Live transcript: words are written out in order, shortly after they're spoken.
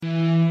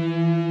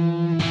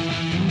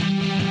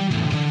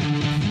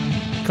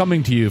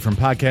Coming to you from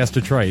Podcast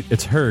Detroit,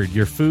 it's Herd,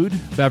 your food,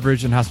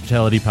 beverage, and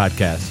hospitality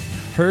podcast.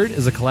 Herd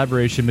is a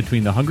collaboration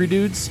between the Hungry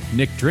Dudes,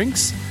 Nick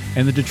Drinks,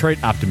 and the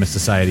Detroit Optimist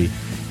Society.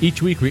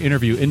 Each week we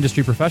interview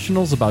industry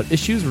professionals about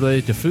issues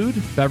related to food,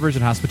 beverage,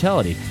 and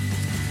hospitality.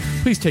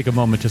 Please take a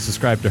moment to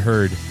subscribe to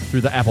Herd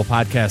through the Apple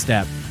Podcast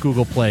app,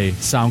 Google Play,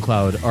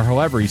 SoundCloud, or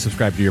however you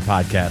subscribe to your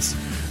podcasts.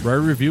 Write a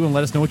review and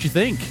let us know what you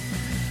think.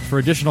 For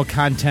additional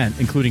content,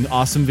 including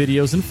awesome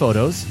videos and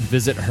photos,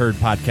 visit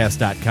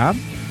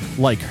herdpodcast.com,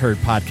 like Herd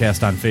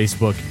Podcast on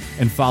Facebook,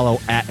 and follow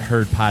at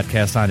Herd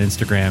Podcast on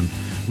Instagram.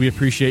 We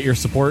appreciate your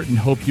support and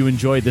hope you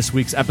enjoyed this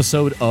week's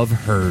episode of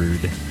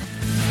Herd.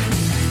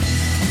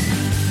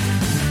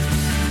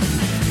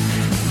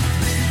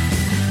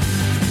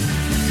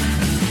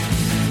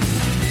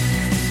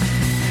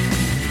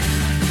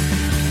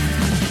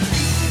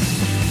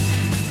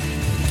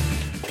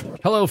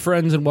 Hello,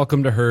 friends, and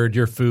welcome to Herd,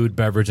 your food,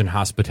 beverage, and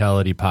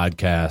hospitality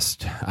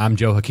podcast. I'm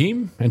Joe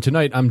Hakeem, and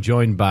tonight I'm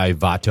joined by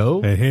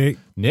Vato. Hey.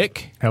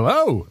 Nick.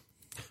 Hello.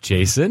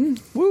 Jason.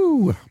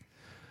 Woo.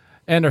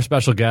 And our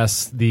special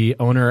guest, the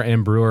owner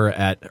and brewer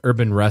at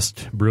Urban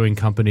Rest Brewing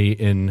Company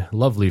in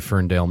lovely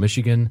Ferndale,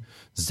 Michigan,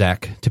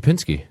 Zach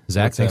Topinski.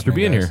 Zach, thanks for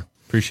being here.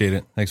 Appreciate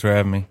it. Thanks for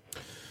having me.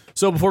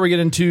 So before we get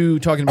into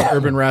talking about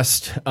Urban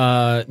Rest,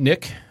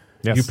 Nick,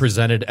 Yes. you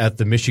presented at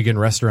the Michigan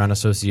Restaurant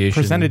Association.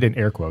 Presented in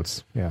air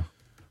quotes. Yeah.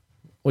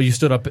 Well, you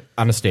stood up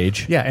on a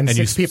stage. Yeah, and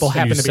six people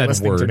happened to be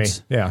listening to me.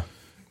 Yeah.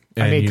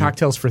 I made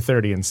cocktails for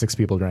 30 and 6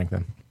 people drank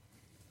them.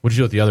 What did you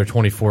do with the other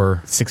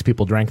 24? 6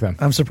 people drank them.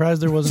 I'm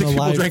surprised there wasn't 6 a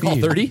live people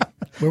drank all 30?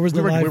 Where was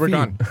the live We were feed?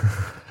 done.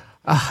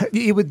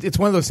 It's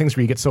one of those things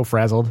where you get so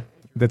frazzled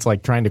that's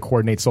like trying to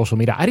coordinate social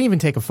media. I didn't even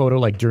take a photo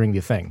like during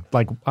the thing.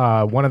 Like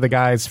one of the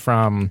guys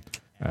from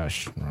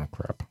Asian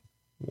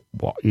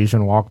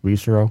Walk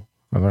Bistro.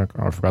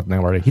 I forgot the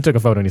name already. He took a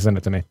photo and he sent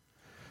it to me.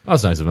 That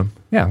was nice of him.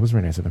 Yeah, it was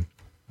very nice of him.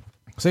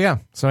 So yeah.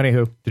 So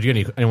anywho, Did you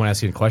get anyone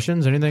ask you any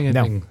questions? Anything?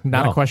 no,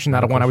 not a question,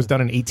 not a one. I was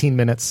done in 18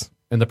 minutes.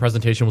 And the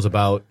presentation was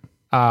about.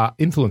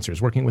 Influencers,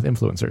 working with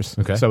influencers.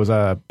 Okay. So it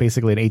was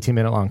basically an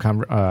 18-minute long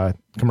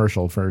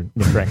commercial for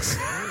Nick Drinks.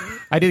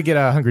 I did get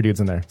Hungry Dudes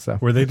in there, so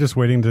Were they just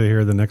waiting to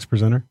hear the next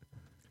presenter?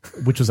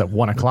 which was at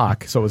 1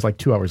 o'clock, so it was like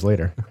 2 hours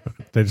later.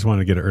 They just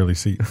wanted to get an early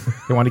seat.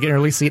 They wanted to get an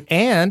early seat,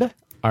 and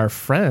our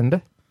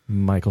friend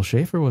Michael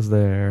Schaefer was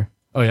there.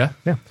 Oh, yeah?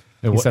 Yeah.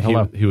 And He said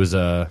hello. He was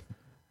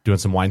doing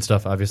some wine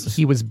stuff, obviously.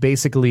 He was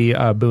basically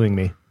booing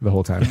me the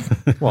whole time.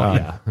 Well,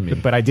 yeah. I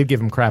mean, But I did give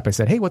him crap. I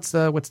said, hey, what's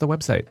the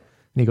website?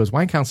 And he goes,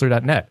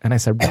 winecounselor.net. And I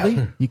said,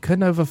 really? You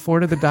couldn't have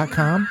afforded the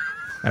 .com?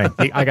 And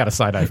I got a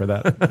side eye for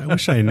that. I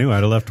wish I knew.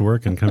 I'd have left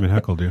work and come and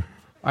heckled you.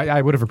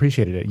 I would have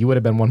appreciated it. You would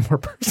have been one more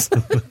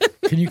person.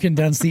 Can you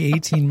condense the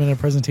 18-minute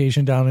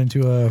presentation down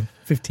into a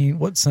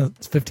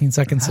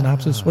 15-second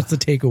synopsis? What's the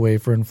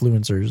takeaway for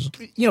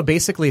influencers?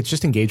 Basically, it's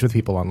just engage with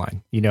people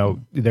online.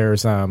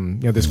 There's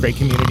this great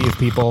community of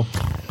people.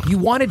 You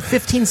wanted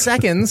 15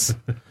 seconds.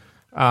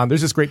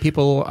 There's this great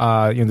people.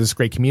 This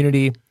great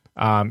community.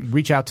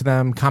 Reach out to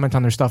them, comment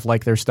on their stuff,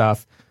 like their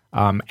stuff.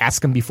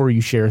 Ask them before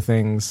you share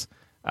things.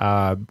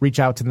 Reach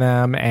out to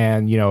them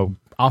and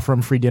offer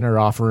them free dinner.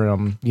 Offer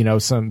them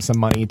some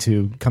money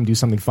to come do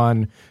something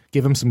fun.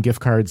 Give them some gift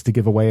cards to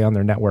give away on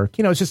their network.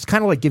 It's just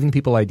kind of like giving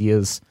people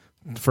ideas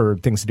for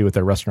things to do with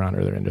their restaurant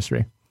or their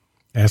industry.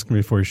 Ask me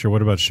before you share.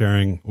 What about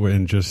sharing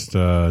and just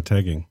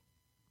tagging?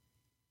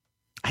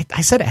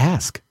 I said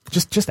ask.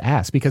 Just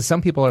ask, because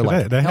some people are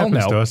like, that hell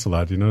happens no. to us a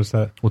lot. Do you notice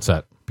that? what's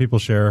that? People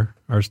share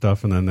our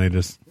stuff and then they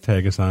just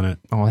tag us on it.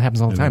 Oh, it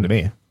happens all the time to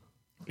me.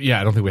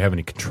 Yeah, I don't think we have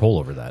any control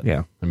over that.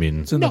 Yeah. I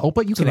mean, It's in No,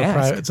 but you can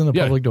ask. It's in the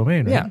Yeah. public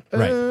domain, right? Yeah.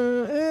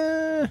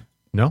 Right.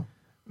 no?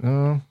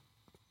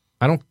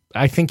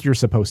 I think you're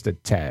supposed to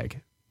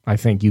tag. I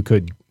think you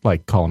could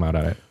call them out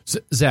on it.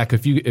 Zach,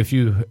 if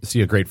you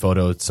see a great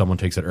photo, someone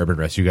takes at Urban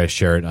Rest, you guys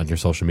share it on your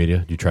social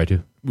media? Do you try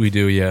to? We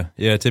do, yeah.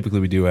 Yeah, typically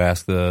we do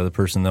ask the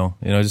person, though.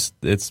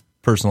 It's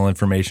personal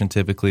information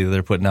typically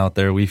they're putting out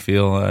there. We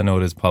feel, I know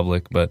it is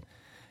public, but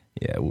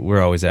yeah,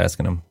 we're always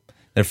asking them.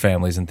 Their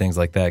families and things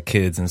like that,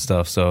 kids and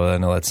stuff, so I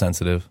know that's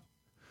sensitive.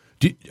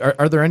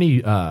 Are there any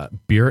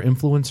beer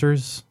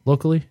influencers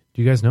locally?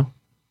 Do you guys know?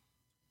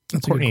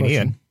 That's a Courtney good and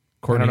question. Ian.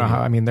 Courtney I don't know and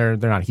how. I mean, they're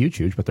not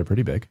huge, but they're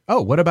pretty big.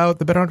 Oh, what about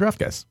the Better on Draft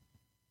guys?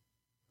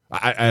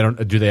 I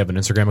don't. Do they have an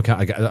Instagram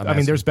account? I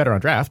mean, there's Better on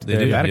Draft. They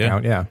do, that yeah.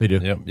 account, yeah. They do.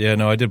 Yep. Yeah,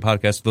 no, I did a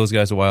podcast with those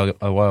guys a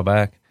while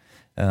back,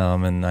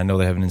 and I know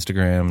they have an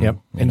Instagram. Yep.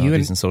 And you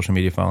and- decent social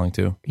media following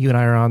too. You and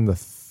I are on the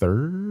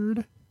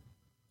 3rd.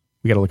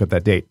 We got to look at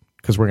that date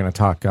because we're going to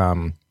talk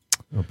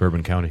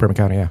Bourbon County. Bourbon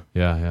County,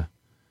 yeah.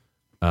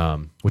 Yeah.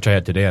 Which I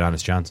had today at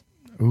Honest John's.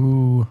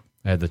 Ooh.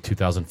 I had the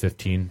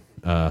 2015.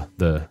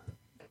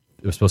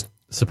 It was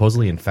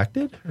supposedly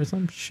infected or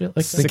some shit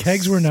like that. The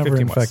kegs were never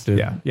 15 was. infected.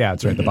 Yeah,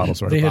 that's right. The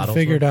bottles were. They had bottles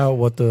figured out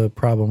what the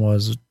problem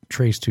was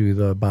traced to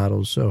the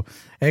bottles. So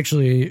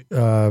actually,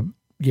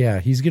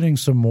 he's getting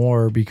some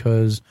more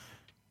because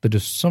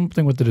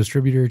something with the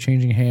distributor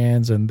changing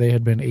hands, and they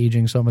had been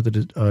aging some at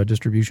the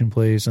distribution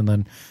place, and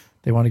then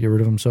they want to get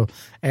rid of them. So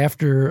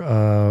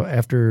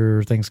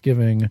after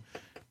Thanksgiving,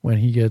 when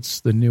he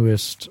gets the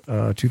newest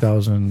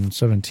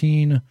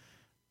 2017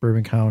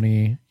 Bourbon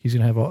County. He's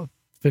going to have a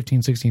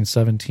 15, 16,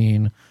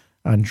 17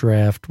 on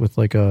draft with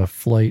like a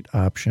flight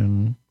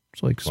option.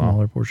 It's like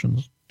smaller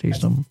portions.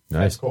 Taste them.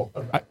 Nice. That's cool.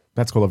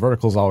 That's cool. The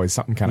vertical is always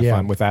something kind of Yeah.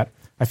 fun with that.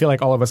 I feel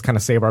like all of us kind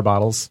of save our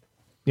bottles,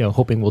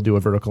 hoping we'll do a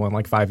vertical in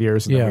like 5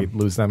 years and then we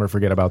lose them or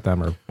forget about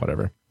them or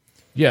whatever.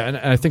 Yeah, and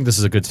I think this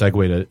is a good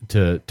segue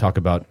to talk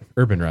about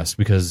Urban Rest,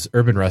 because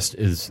Urban Rest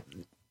is,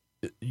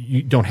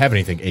 you don't have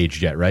anything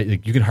aged yet, right?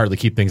 Like, you can hardly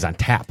keep things on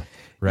tap,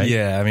 right?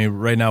 Yeah, I mean,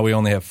 right now we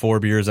only have 4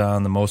 beers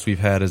on. The most we've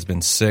had has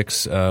been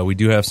 6. We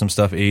do have some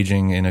stuff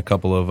aging in a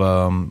couple of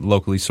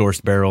locally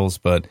sourced barrels,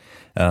 but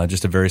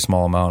just a very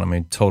small amount. I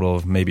mean, total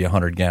of maybe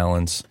 100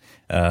 gallons.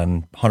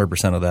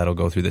 100% of that will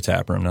go through the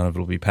tap room. None of it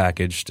will be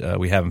packaged.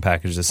 We haven't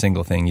packaged a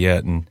single thing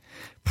yet, and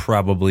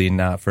probably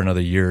not for another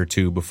year or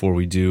two before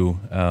we do.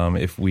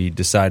 If we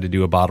decide to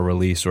do a bottle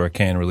release or a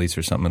can release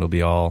or something, it'll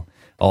be all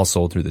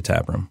sold through the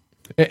tap room.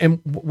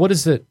 And what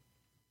is it,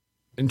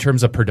 in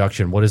terms of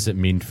production, what does it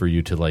mean for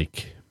you to,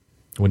 like,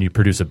 when you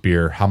produce a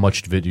beer, how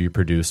much of it do you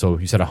produce? So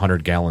you said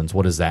 100 gallons.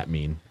 What does that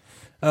mean?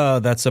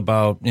 That's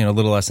about a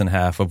little less than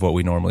half of what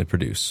we normally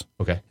produce.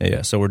 Okay.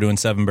 Yeah, so we're doing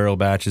 7-barrel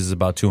batches,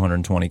 about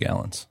 220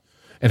 gallons.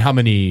 And how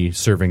many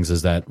servings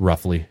is that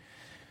roughly?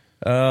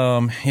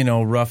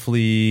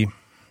 Roughly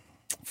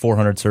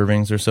 400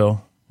 servings or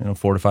so.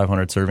 400 to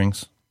 500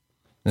 servings,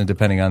 and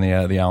depending on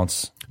the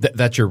ounce.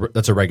 That's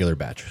a regular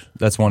batch.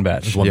 That's one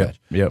batch. That's one Yep. batch.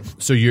 Yep.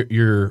 So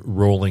you're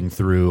rolling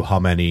through how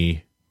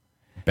many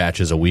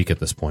batches a week at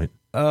this point?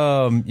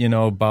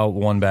 About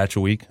one batch a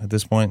week at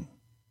this point.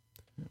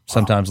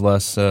 Sometimes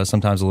less,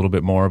 sometimes a little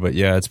bit more, but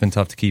yeah, it's been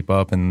tough to keep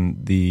up.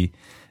 And the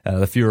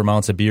fewer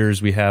amounts of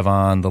beers we have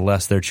on, the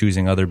less they're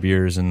choosing other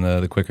beers, and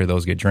the quicker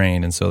those get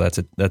drained. And so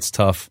that's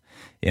tough.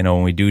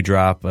 When we do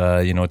drop,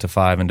 to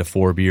 5 and to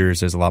 4 beers,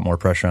 there's a lot more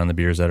pressure on the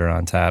beers that are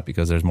on tap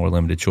because there's more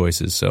limited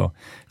choices. So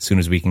as soon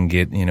as we can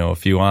get a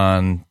few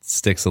on,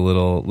 sticks a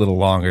little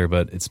longer,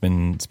 but it's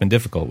been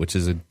difficult, which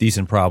is a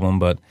decent problem.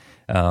 But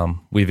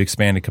we've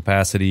expanded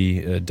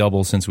capacity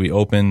double since we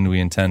opened. We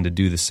intend to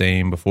do the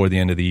same before the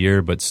end of the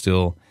year, but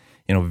still,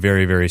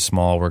 very, very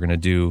small. We're going to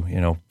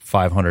do,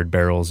 500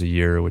 barrels a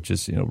year, which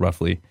is,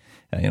 roughly,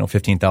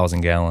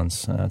 15,000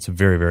 gallons. It's a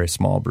very, very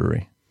small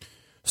brewery.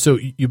 So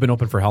you've been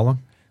open for how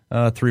long?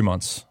 3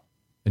 months.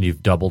 And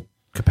you've doubled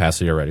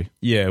capacity already?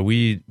 Yeah,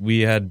 we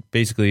had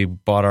basically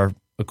bought our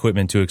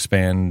equipment to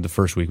expand the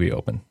first week we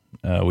opened.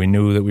 We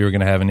knew that we were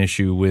going to have an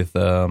issue with,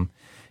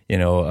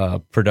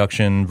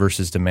 production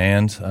versus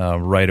demand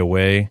right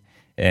away,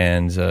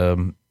 and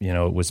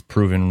it was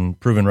proven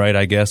right,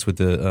 I guess, with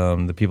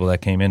the people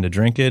that came in to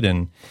drink it,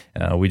 and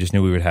we just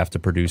knew we would have to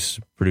produce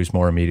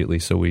more immediately,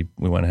 so we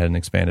went ahead and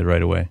expanded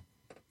right away.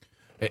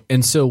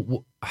 And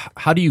so,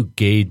 how do you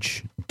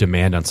gauge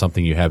demand on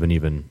something you haven't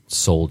even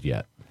sold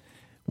yet?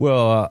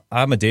 Well,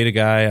 I'm a data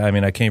guy. I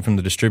mean, I came from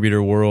the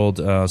distributor world,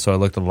 so I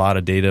looked at a lot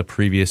of data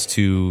previous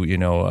to,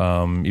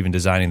 even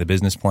designing the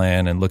business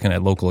plan and looking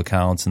at local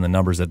accounts and the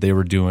numbers that they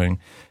were doing,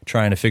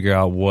 trying to figure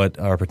out what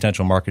our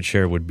potential market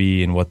share would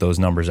be and what those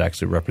numbers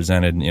actually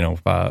represented,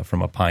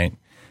 from a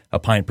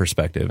pint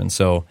perspective. And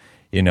so,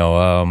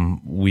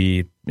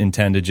 we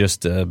intend to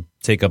just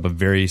take up a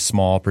very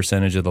small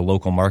percentage of the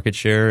local market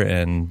share,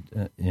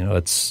 and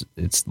it's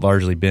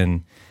largely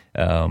been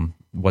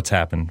what's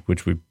happened,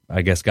 which we've,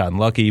 I guess, gotten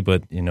lucky,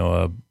 but kind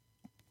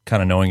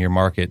of knowing your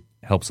market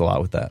helps a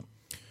lot with that.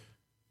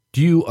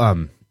 Do you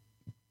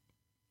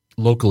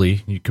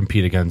locally you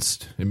compete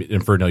against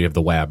in Ferndale? You have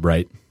the WAB,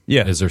 right?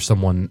 Yeah. Is there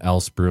someone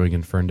else brewing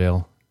in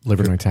Ferndale?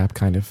 Livernois Tap,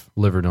 kind of.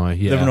 Livernois,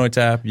 yeah. Livernois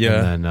Tap,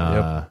 yeah. And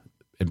then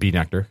and B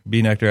Nectar.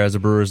 B Nectar has a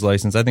brewer's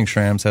license. I think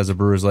Schramm's has a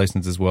brewer's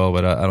license as well,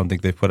 but I don't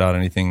think they've put out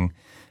anything,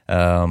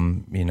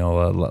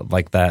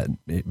 like that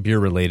beer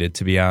related,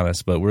 to be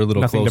honest. But we're a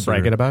little Nothing closer. to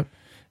brag it about?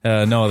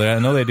 No, I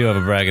know they do have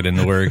a bracket in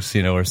the works,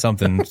 or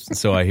something.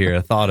 So I hear.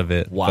 I thought of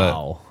it.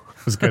 Wow,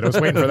 It was good. I was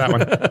waiting for that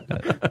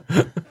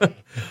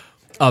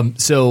one.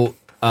 So,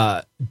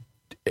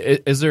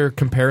 is there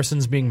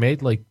comparisons being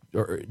made? Like,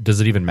 or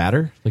does it even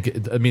matter?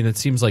 Like, I mean, it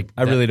seems like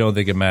I really don't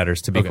think it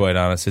matters, to be quite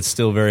honest. It's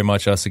still very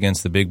much us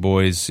against the big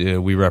boys.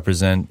 We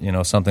represent,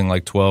 something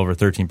like 12 or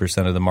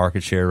 13% of the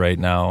market share right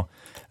now,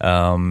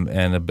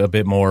 and a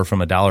bit more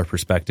from a dollar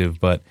perspective.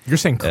 But You're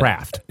saying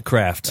craft.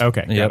 Craft.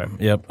 Okay, got it.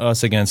 Yep.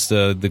 Us against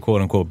the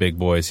quote unquote big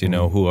boys,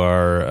 who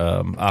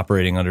are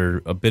operating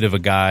under a bit of a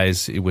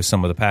guise with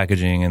some of the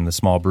packaging and the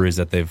small breweries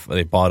that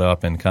they bought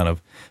up and kind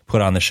of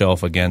put on the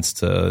shelf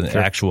against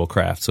actual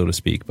craft, so to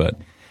speak. But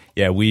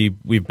yeah,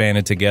 we've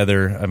banded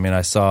together. I mean,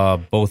 I saw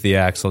both the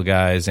Axel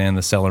guys and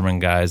the Cellarman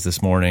guys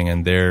this morning,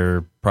 and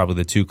they're probably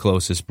the two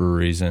closest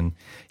breweries and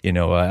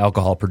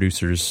alcohol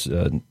producers,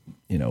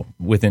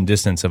 within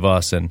distance of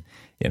us. And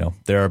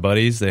they're our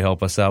buddies. They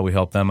help us out. We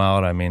help them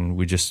out. I mean,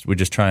 we're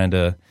just trying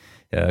to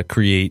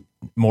create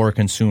more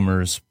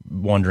consumers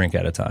one drink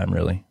at a time,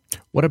 really.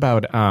 What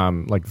about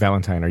like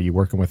Valentine? Are you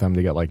working with them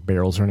to get like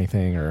barrels or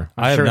anything? Or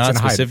I have not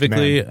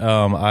specifically.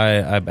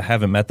 I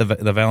haven't met the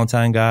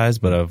Valentine guys,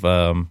 but I've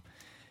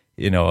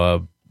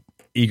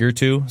eager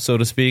to, so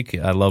to speak.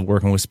 I love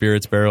working with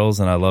spirits barrels,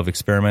 and I love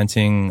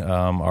experimenting.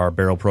 Our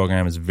barrel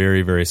program is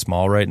very, very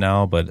small right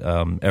now, but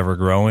ever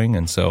growing,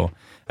 and so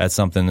that's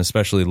something,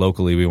 especially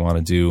locally, we want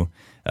to do.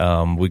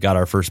 We got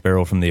our first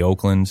barrel from the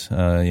Oakland,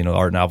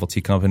 Art Novelty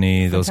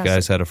Company. Those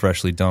guys had a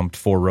freshly dumped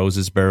Four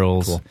Roses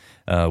barrels.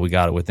 Cool. We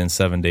got it within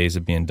 7 days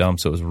of being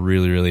dumped, so it was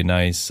really, really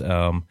nice.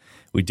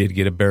 We did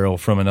get a barrel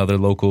from another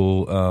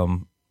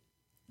local,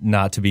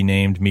 not to be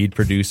named mead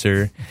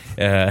producer,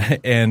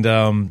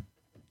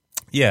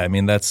 yeah, I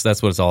mean, that's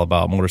what it's all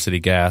about. Motor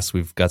City Gas,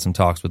 we've got some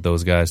talks with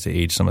those guys to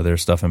age some of their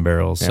stuff in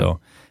barrels. Yeah. So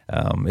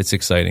it's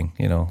exciting,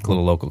 cool.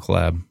 Little local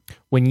collab.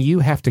 When you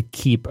have to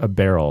keep a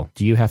barrel,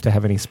 do you have to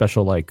have any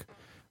special like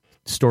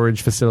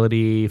storage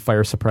facility,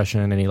 fire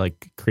suppression, any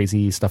like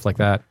crazy stuff like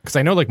that? Because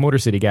I know like Motor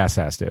City Gas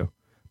has to,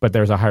 but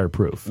there's a higher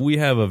proof. We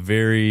have a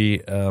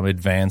very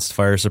advanced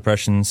fire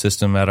suppression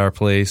system at our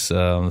place.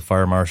 The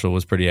fire marshal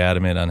was pretty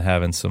adamant on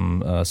having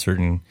some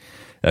certain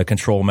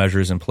control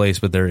measures in place,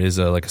 but there is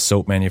a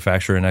soap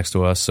manufacturer next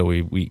to us, so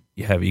we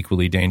have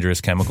equally dangerous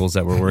chemicals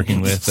that we're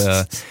working with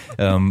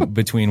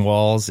between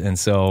walls, and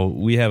so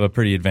we have a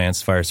pretty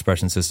advanced fire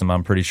suppression system.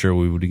 I'm pretty sure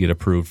we would get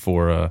approved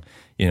for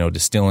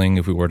distilling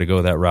if we were to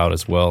go that route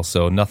as well.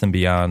 So nothing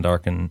beyond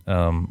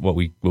what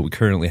we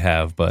currently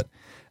have, but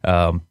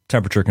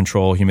temperature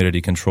control, humidity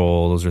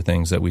control, those are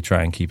things that we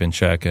try and keep in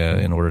check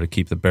in order to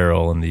keep the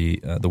barrel and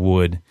the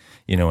wood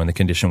in the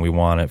condition we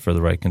want it for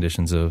the right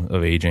conditions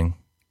of aging.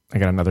 I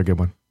got another good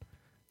one.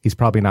 He's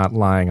probably not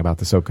lying about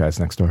the soap guys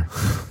next door.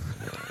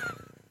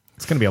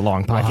 It's going to be a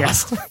long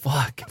podcast.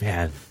 Fuck,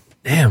 man.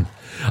 Damn.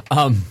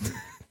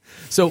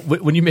 So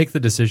when you make the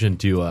decision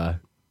to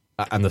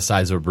on the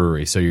size of a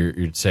brewery, so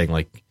you're saying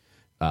like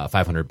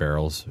 500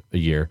 barrels a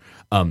year,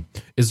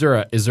 is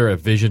there a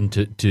vision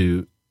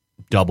to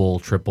double,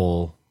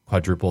 triple,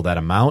 quadruple that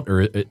amount,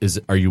 or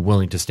are you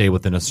willing to stay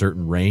within a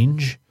certain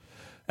range?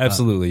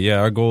 Absolutely, yeah.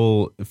 Our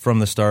goal from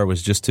the start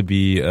was just to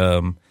be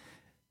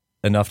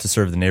enough to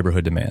serve the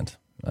neighborhood demand.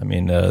 I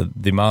mean,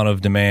 the amount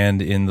of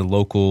demand in the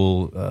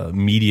local,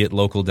 immediate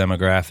local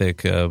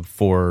demographic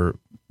for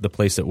the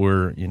place that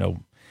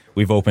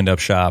we've opened up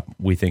shop,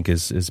 we think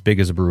is as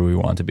big as a brewery we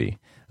want to be.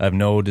 I have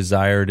no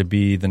desire to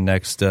be the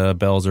next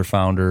Bell's or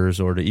Founders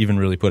or to even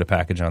really put a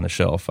package on the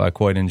shelf. I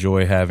quite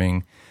enjoy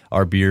having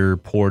our beer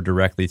poured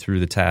directly through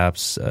the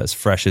taps, as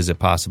fresh as it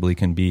possibly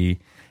can be,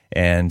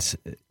 and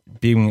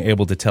being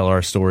able to tell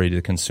our story to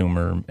the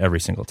consumer every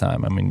single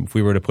time. I mean, if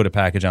we were to put a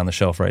package on the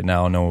shelf right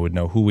now, no one would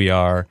know who we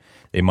are.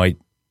 They might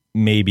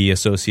maybe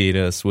associate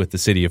us with the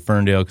city of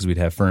Ferndale because we'd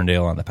have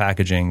Ferndale on the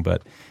packaging,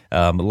 but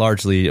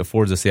largely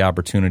affords us the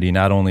opportunity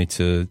not only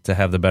to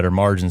have the better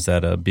margins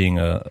that being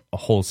a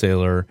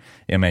wholesaler,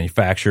 a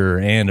manufacturer,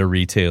 and a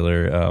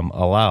retailer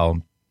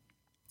allow,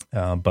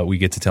 but we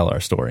get to tell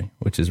our story,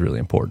 which is really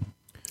important.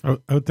 I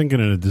would think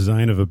in a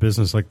design of a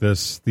business like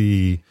this,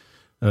 the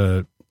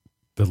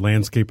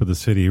landscape of the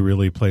city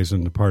really plays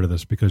into part of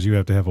this, because you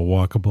have to have a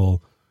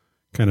walkable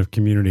kind of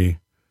community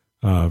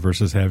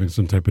versus having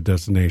some type of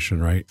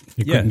destination, right?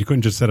 You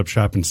couldn't just set up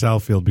shop in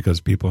Southfield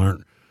because people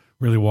aren't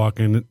really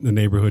walking the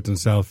neighborhoods in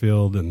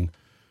Southfield, and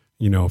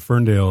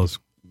Ferndale's,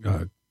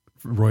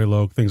 Royal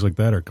Oak, things like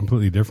that are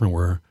completely different,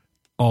 where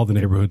all the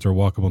neighborhoods are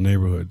walkable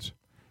neighborhoods.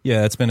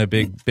 Yeah, it's been a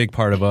big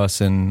part of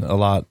us, and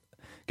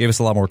gave us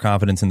a lot more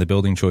confidence in the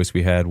building choice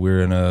we had.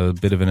 We're in a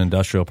bit of an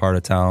industrial part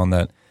of town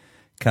that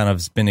kind of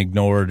has been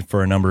ignored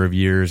for a number of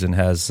years and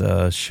has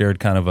shared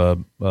kind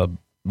of a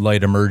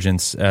light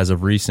emergence as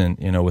of recent,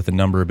 with a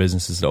number of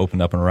businesses that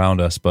opened up and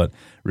around us. But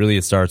really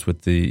it starts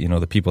with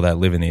the people that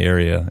live in the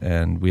area,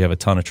 and we have a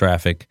ton of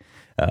traffic,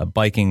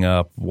 biking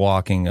up,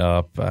 walking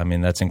up. I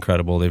mean, that's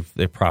incredible.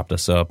 They've propped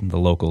us up, the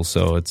locals.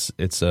 So it's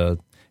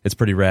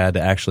pretty rad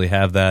to actually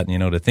have that,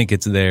 to think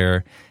it's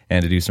there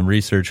and to do some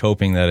research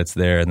hoping that it's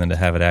there, and then to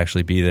have it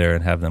actually be there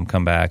and have them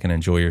come back and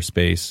enjoy your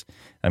space.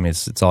 I mean,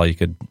 it's all you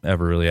could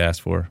ever really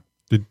ask for.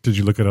 Did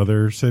you look at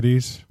other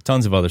cities?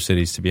 Tons of other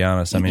cities, to be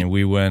honest. I mean,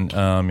 we went,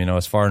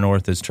 as far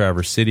north as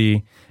Traverse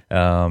City,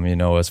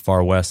 as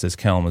far west as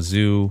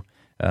Kalamazoo,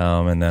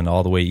 and then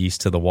all the way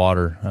east to the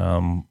water.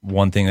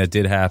 One thing that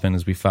did happen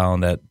is we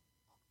found that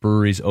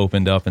breweries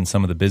opened up in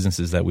some of the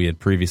businesses that we had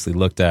previously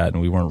looked at, and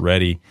we weren't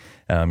ready.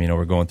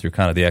 We're going through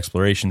kind of the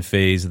exploration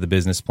phase of the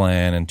business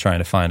plan and trying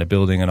to find a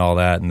building and all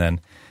that, and then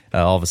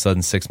all of a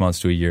sudden, 6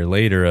 months to a year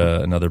later,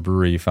 another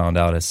brewery you found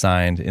out has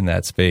signed in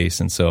that space.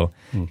 And so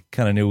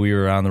kind of knew we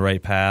were on the right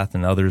path,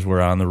 and others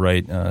were on the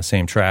right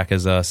same track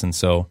as us. And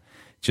so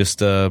just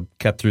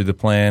kept through the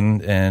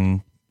plan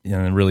and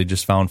really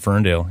just found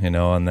Ferndale,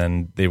 and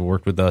then they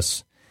worked with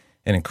us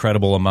an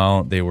incredible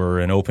amount. They were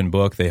an open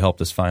book. They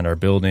helped us find our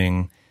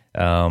building.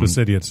 The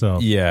city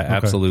itself. Yeah, okay.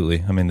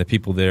 Absolutely. I mean, the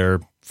people there,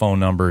 phone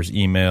numbers,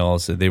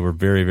 emails, they were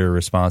very, very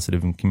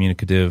responsive and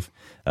communicative.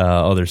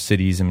 Other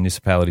cities and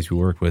municipalities we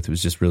worked with, it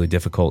was just really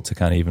difficult to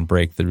kind of even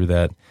break through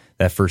that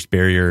first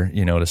barrier,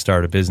 to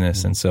start a business.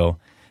 Mm-hmm. And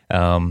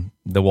so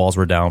the walls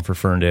were down for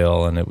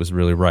Ferndale, and it was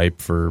really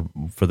ripe for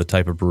the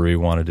type of brewery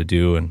we wanted to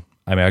do. And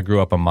I mean, I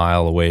grew up a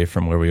mile away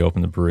from where we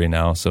opened the brewery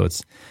now, so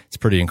it's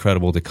pretty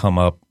incredible to come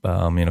up,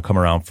 come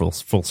around full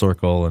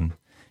circle and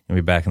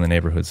be back in the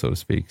neighborhood, so to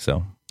speak.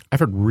 So I've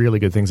heard really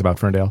good things about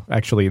Ferndale.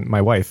 Actually,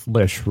 my wife,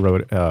 Lish,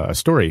 wrote a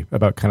story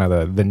about kind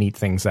of the neat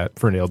things that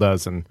Ferndale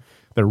does, and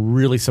they're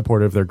really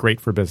supportive. They're great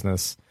for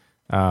business.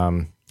 I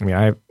mean,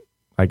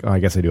 I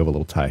guess I do have a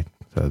little tie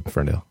to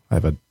Ferndale. I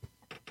have a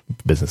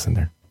business in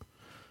there.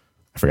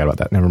 I forgot about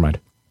that. Never mind.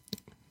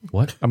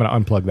 What? I'm going to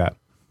unplug that.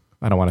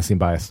 I don't want to seem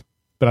biased,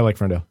 but I like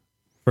Ferndale.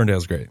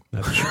 Ferndale's great.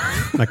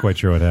 Not quite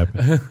sure what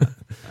happened.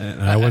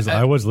 And I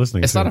was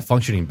listening. It's not a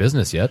functioning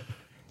business yet.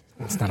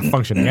 It's not a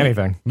functioning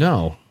anything.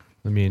 No.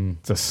 I mean,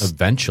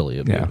 eventually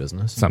it'll be a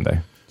business. Someday.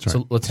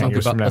 So let's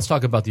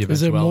talk about the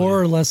Is it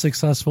more or less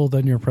successful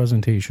than your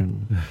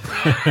presentation?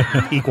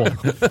 Equal.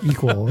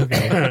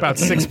 Okay. About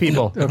 6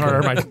 people.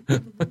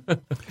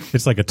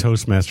 It's like a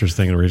Toastmasters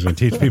thing where he's going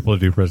to teach people to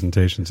do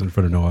presentations in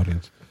front of no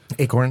audience.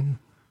 Acorn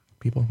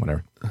people,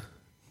 whatever.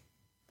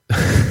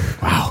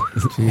 Wow,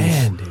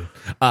 man, dude.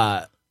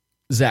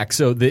 Zach,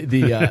 so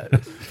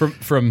the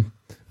from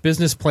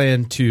business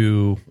plan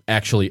to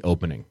actually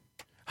opening,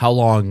 how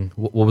long?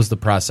 What was the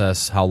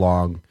process? How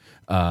long?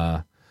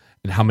 And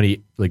how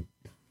many? Like,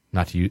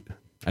 not to you.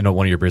 I know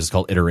one of your business is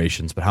called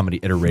iterations, but how many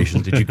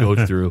iterations did you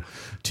go through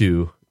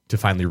to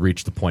finally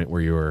reach the point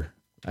where you were?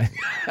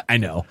 I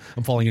know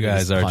I'm falling. You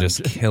guys are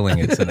just killing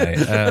it tonight.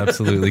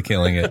 Absolutely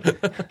killing it.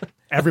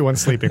 Everyone's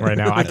sleeping right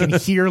now. I can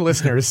hear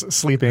listeners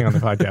sleeping on the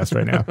podcast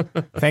right now.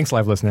 Thanks,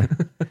 live listener.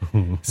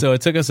 So it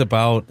took us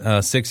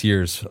about 6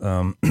 years.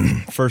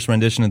 First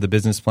rendition of the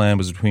business plan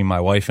was between my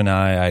wife and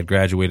I. I had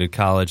graduated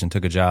college and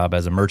took a job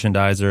as a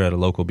merchandiser at a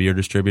local beer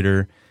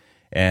distributor,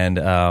 and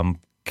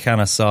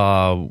kind of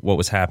saw what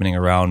was happening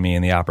around me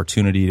and the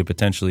opportunity to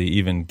potentially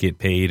even get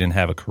paid and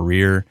have a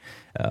career.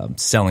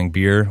 Selling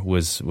beer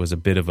was a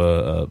bit of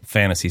a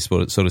fantasy,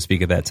 so to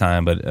speak, at that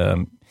time.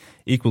 But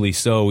equally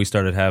so, we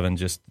started having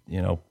just,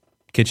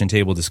 kitchen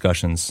table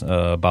discussions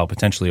about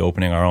potentially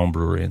opening our own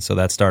brewery. And so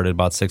that started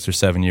about 6 or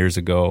 7 years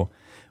ago.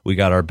 We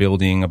got our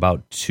building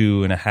about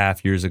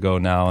 2.5 years ago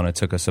now, and it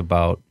took us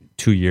about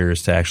 2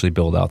 years to actually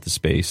build out the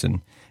space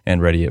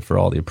and ready it for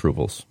all the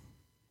approvals.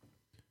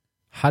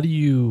 How do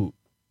you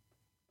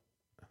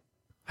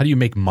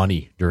make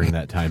money during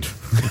that time?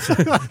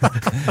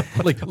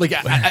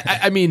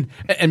 I mean,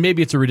 and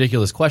maybe it's a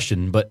ridiculous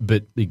question, but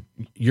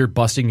you're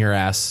busting your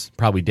ass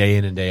probably day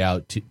in and day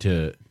out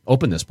to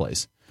open this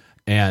place,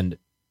 and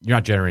you're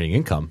not generating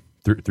income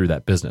through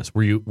that business.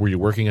 Were you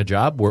working a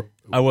job?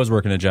 I was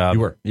working a job.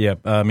 You were? Yeah.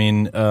 I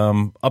mean,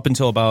 up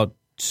until about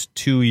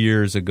 2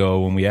 years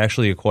ago, when we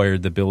actually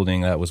acquired the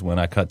building, that was when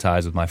I cut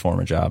ties with my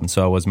former job, and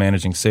so I was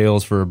managing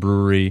sales for a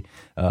brewery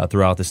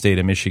throughout the state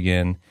of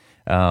Michigan,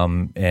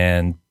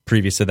 and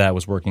previous to that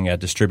was working at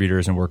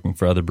distributors and working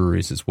for other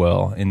breweries as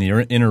well. In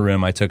the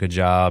interim, I took a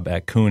job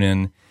at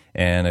Koonin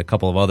and a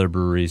couple of other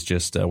breweries,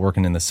 just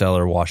working in the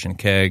cellar, washing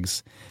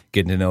kegs,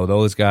 getting to know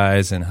those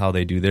guys and how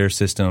they do their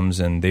systems.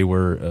 And they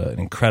were an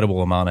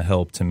incredible amount of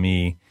help to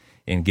me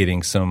in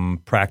getting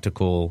some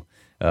practical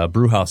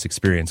brew house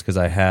experience, because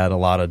I had a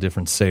lot of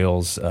different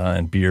sales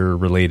and beer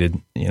related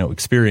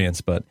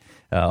experience, but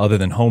other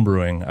than home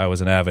brewing, I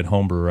was an avid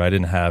home brewer. I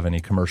didn't have any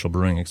commercial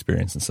brewing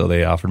experience, and so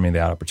they offered me the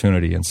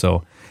opportunity, and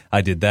so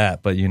I did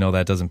that. But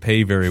that doesn't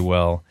pay very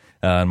well.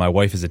 And my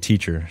wife is a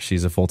teacher;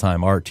 she's a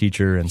full-time art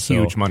teacher, and so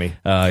huge money.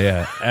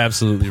 Yeah,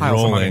 absolutely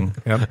rolling.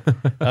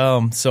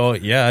 Yep. So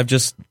yeah, I've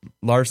just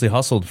largely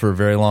hustled for a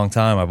very long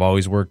time. I've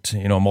always worked,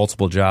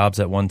 multiple jobs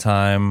at one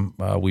time.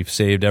 We've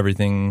saved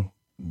everything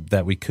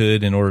that we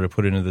could in order to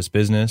put it into this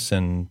business,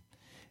 and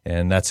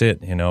that's it.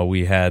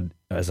 We had,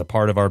 as a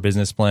part of our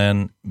business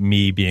plan,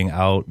 me being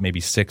out maybe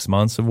 6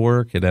 months of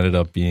work. It ended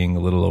up being a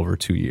little over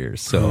 2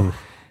 years. So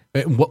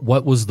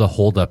what was the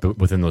holdup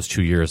within those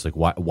 2 years? Like,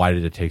 why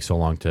did it take so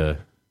long to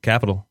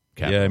capital?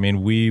 Yeah, I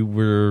mean, we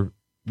were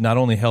not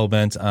only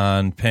hell-bent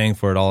on paying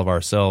for it all of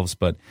ourselves,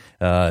 but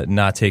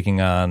not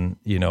taking on,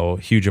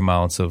 huge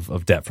amounts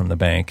of debt from the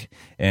bank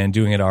and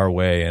doing it our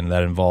way. And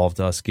that involved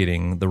us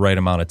getting the right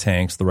amount of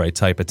tanks, the right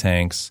type of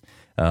tanks,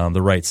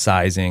 the right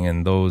sizing.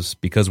 And those,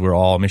 because we're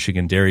all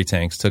Michigan dairy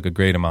tanks, took a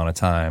great amount of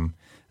time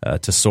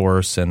to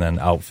source and then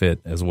outfit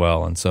as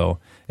well. And so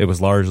it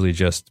was largely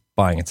just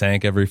buying a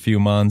tank every few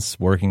months,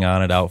 working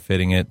on it,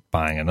 outfitting it,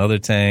 buying another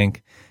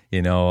tank,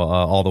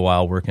 all the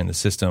while working the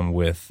system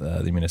with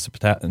the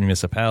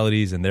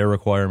municipalities and their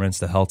requirements,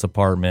 the health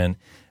department,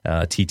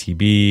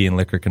 TTB and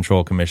Liquor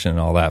Control Commission and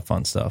all that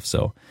fun stuff.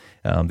 So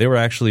they were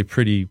actually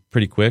pretty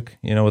quick,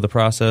 with the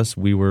process.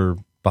 We were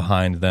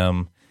behind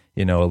them,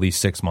 at least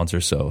 6 months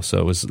or so. So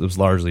it was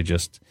largely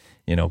just,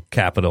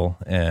 capital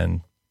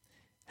and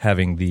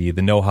having the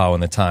know-how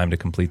and the time to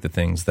complete the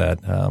things that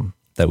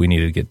we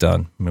needed to get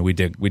done. I mean,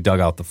 we dug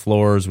out the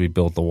floors, we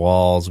built the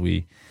walls,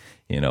 we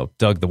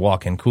dug the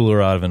walk-in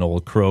cooler out of an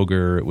old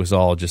Kroger. It was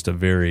all just a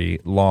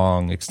very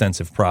long,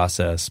 extensive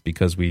process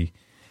because we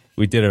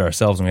we did it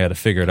ourselves, and we had to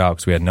figure it out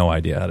because we had no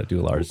idea how to do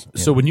large.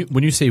 So when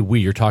you say we,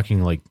 you're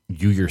talking like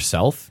you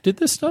yourself did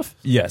this stuff?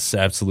 Yes,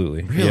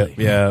 absolutely. Really?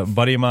 Yeah.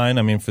 Buddy of mine,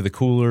 I mean, for the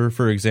cooler,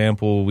 for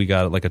example, we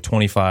got like a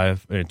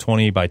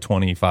 20 by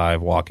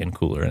 25 walk-in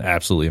cooler, an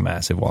absolutely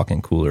massive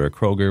walk-in cooler.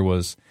 Kroger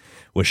was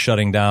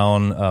shutting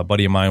down. A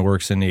buddy of mine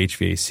works in the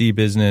HVAC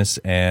business,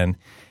 and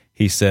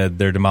he said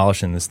they're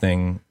demolishing this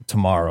thing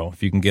tomorrow.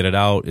 If you can get it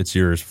out, it's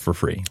yours for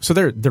free. So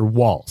they're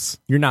walls.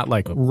 You're not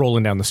like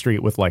rolling down the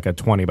street with like a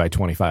 20 by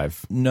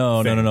 25.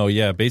 No.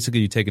 Yeah, basically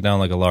you take it down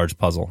like a large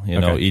puzzle.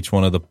 You know, each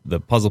one of the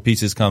puzzle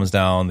pieces comes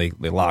down. They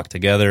lock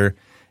together,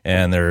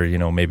 and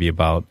they're maybe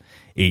about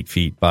 8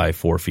 feet by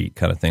 4 feet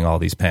kind of thing. All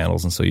these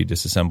panels, and so you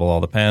disassemble all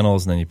the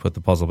panels, and then you put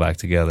the puzzle back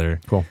together.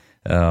 Cool.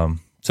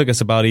 Took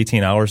us about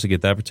 18 hours to get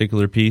that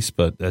particular piece,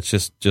 but that's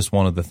just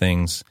one of the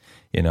things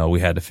we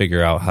had to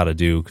figure out how to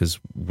do because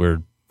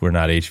we're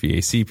not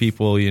HVAC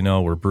people.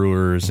 We're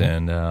brewers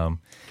and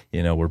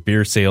we're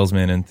beer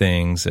salesmen and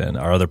things. And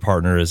our other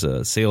partner is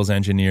a sales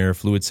engineer,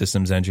 fluid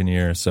systems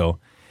engineer. So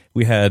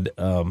we had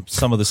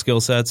some of the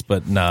skill sets,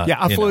 but not.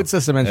 Yeah, a fluid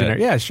system engineer.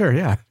 Yeah, sure.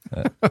 Yeah.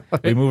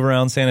 We move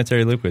around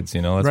sanitary liquids.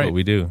 That's right. what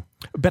we do.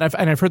 But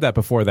I've heard that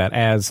before, that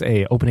as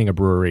opening a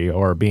brewery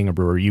or being a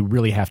brewer, you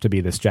really have to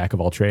be this jack of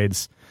all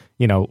trades,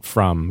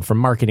 from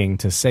marketing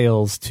to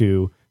sales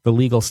to the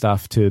legal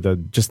stuff to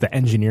the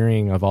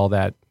engineering of all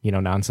that,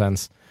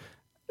 nonsense.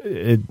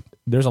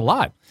 There's a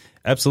lot.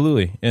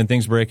 Absolutely. And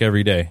things break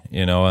every day,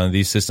 and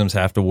these systems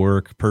have to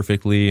work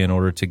perfectly in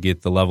order to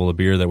get the level of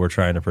beer that we're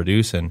trying to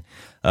produce. And,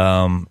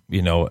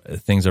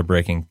 things are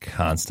breaking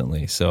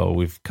constantly. So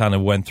we've kind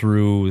of went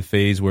through the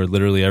phase where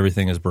literally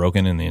everything is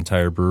broken in the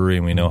entire brewery,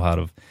 and we know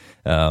how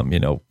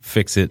to,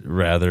 fix it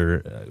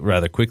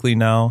rather quickly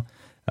now.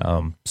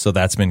 So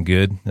that's been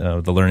good.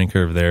 The learning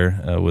curve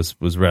there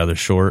was rather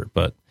short,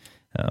 but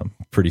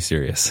pretty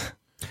serious.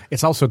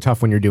 It's also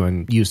tough when you're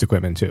doing used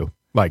equipment too.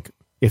 Like,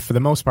 if for the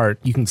most part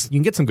you can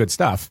get some good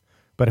stuff,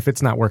 but if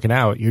it's not working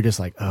out, you're just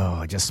like, oh,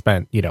 I just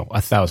spent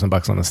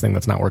 $1,000 on this thing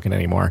that's not working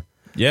anymore.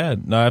 Yeah,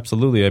 no,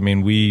 absolutely. I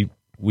mean, we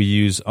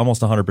use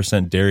almost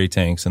 100% dairy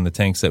tanks, and the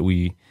tanks that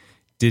we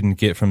didn't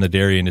get from the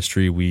dairy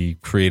industry, we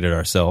created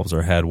ourselves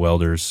or had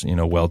welders,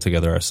 weld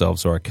together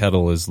ourselves. So our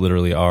kettle is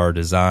literally our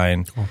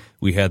design. Cool.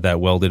 We had that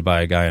welded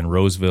by a guy in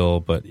Roseville.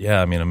 But yeah,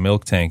 I mean, a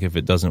milk tank, if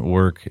it doesn't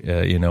work,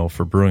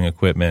 for brewing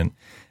equipment,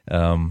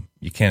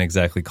 you can't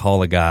exactly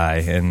call a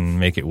guy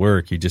and make it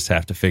work. You just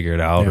have to figure it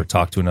out or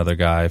talk to another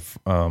guy.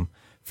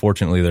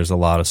 Fortunately, there's a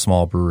lot of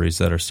small breweries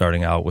that are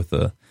starting out with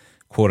the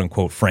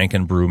quote-unquote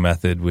Frankenbrew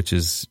method, which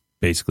is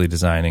basically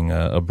designing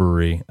a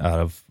brewery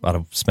out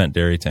of spent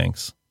dairy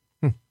tanks.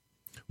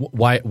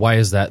 Why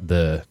is that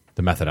the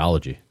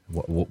methodology?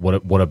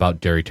 What about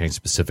dairy tanks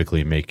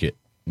specifically make it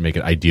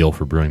ideal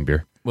for brewing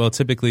beer? Well,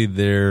 typically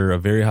they're a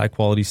very high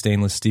quality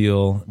stainless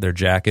steel. They're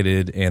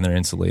jacketed and they're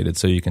insulated,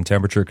 so you can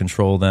temperature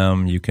control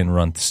them. You can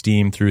run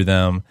steam through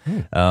them.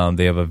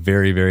 They have a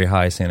very, very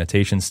high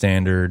sanitation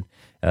standard,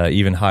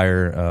 even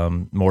higher,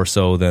 more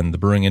so than the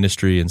brewing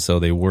industry, and so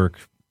they work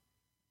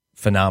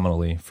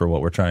phenomenally for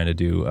what we're trying to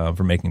do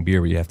for making beer.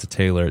 But you have to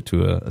tailor it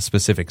to a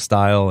specific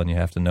style, and you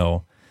have to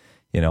know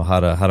how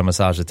to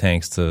massage the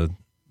tanks to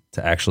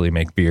actually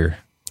make beer.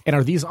 And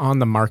are these on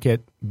the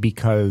market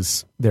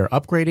because they're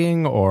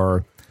upgrading,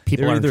 or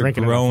people they're are either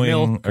drinking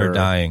growing milk or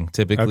dying?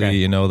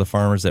 Typically, the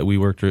farmers that we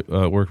worked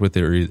with,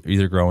 they're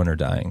either growing or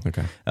dying.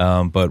 Okay.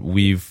 But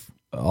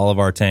all of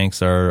our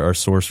tanks are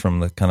sourced from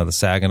the kind of the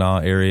Saginaw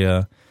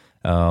area,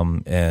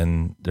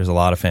 and there's a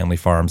lot of family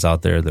farms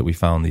out there that we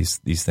found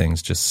these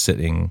things just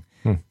sitting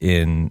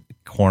in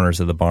corners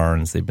of the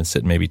barns. They've been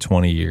sitting maybe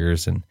 20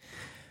 years, and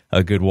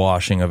a good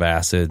washing of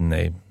acid, and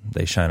they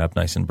shine up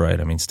nice and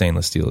bright. I mean,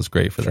 stainless steel is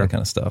great for that kind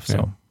of stuff.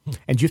 So,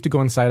 and do you have to go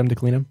inside them to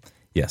clean them?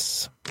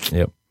 Yes.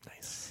 Yep.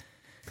 Nice.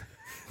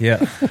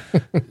 Yeah.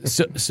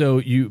 So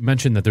you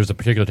mentioned that there's a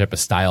particular type of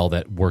style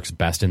that works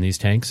best in these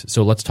tanks.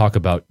 So let's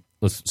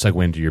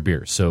segue into your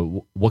beer.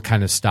 So what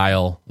kind of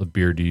style of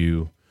beer do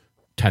you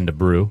tend to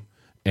brew?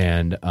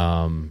 And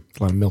a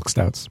lot of milk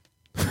stouts.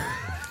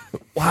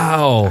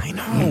 Wow. I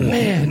know.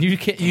 Man, you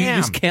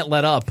just can't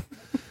let up.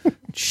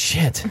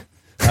 Shit.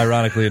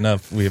 Ironically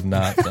enough, we have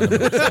not done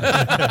it.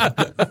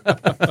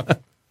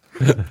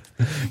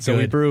 So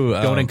we brew.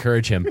 Don't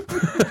encourage him.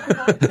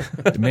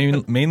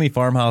 Mainly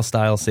farmhouse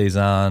style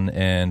saison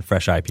and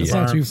fresh IPA. It's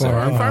not too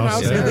far.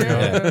 Farmhouse.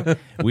 Yeah.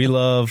 We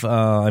love.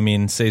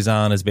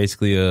 Saison is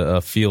basically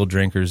a field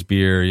drinker's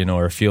beer,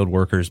 or a field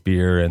worker's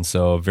beer, and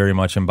so very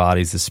much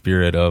embodies the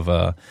spirit of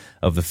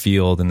the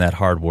field and that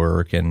hard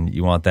work. And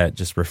you want that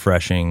just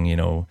refreshing,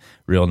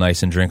 real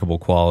nice and drinkable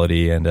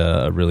quality, and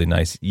a really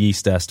nice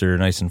yeast ester,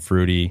 nice and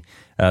fruity.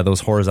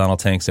 Those horizontal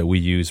tanks that we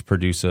use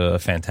produce a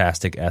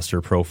fantastic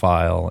ester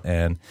profile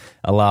and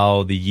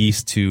allow the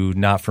yeast to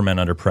not ferment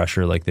under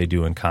pressure like they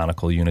do in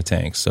conical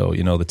unitanks. So,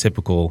 the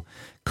typical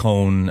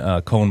cone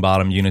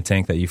bottom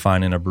unitank that you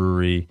find in a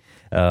brewery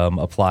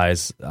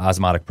applies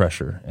osmotic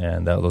pressure,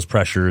 and those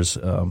pressures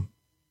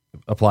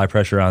apply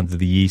pressure onto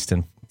the yeast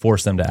and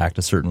force them to act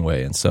a certain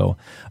way. And so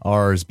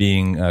ours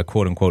being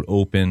quote unquote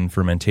open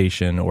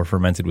fermentation or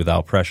fermented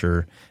without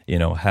pressure,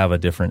 have a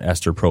different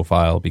ester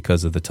profile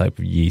because of the type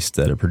of yeast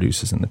that it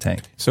produces in the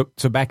tank. So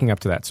backing up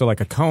to that, so like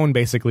a cone,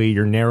 basically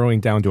you're narrowing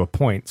down to a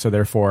point. So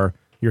therefore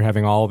you're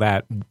having all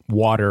that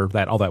water,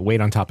 all that weight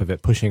on top of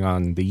it pushing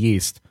on the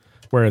yeast.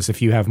 Whereas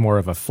if you have more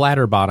of a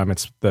flatter bottom,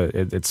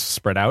 it's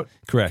spread out.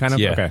 Correct. Kind of?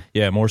 Yeah. Okay.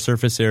 Yeah. More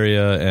surface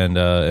area and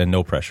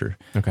no pressure.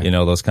 Okay.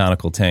 Those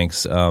conical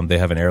tanks, they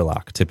have an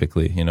airlock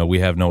typically. We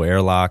have no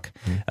airlock.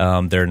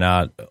 They're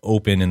not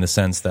open in the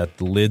sense that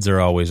the lids are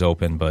always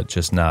open, but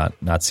just not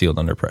sealed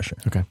under pressure.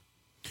 Okay.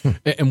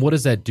 And what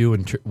does that do?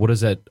 What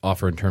does that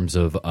offer in terms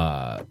of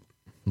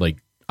like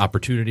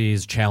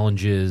opportunities,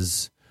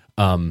 challenges?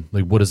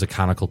 Like what does a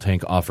conical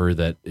tank offer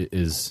that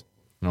is,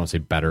 I don't want to say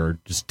better,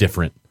 just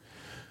different?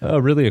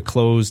 Really a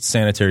closed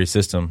sanitary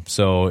system.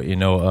 So,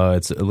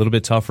 it's a little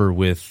bit tougher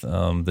with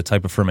the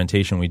type of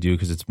fermentation we do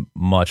because it's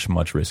much,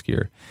 much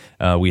riskier.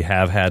 We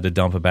have had to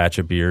dump a batch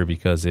of beer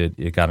because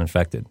it got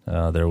infected.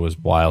 There was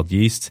wild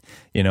yeast,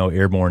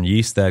 airborne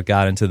yeast that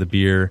got into the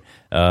beer,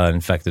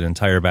 infected an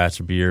entire batch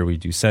of beer. We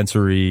do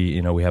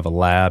sensory. We have a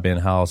lab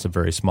in-house, a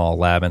very small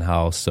lab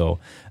in-house. So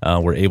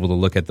we're able to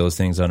look at those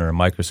things under a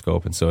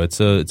microscope. And so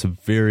it's a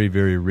very,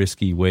 very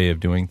risky way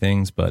of doing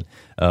things, but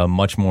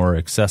much more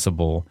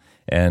accessible.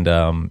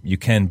 And you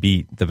can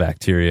beat the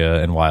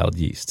bacteria and wild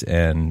yeast.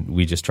 And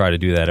we just try to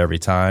do that every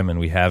time, and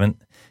we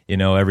haven't,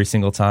 every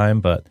single time.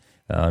 But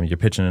you're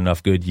pitching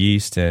enough good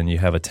yeast, and you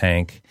have a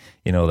tank,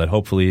 that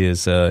hopefully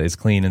is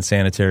clean and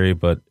sanitary.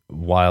 But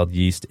wild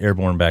yeast,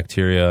 airborne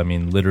bacteria, I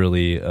mean,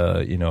 literally,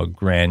 a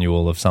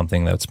granule of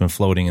something that's been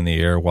floating in the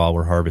air while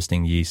we're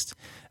harvesting yeast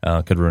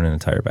could ruin an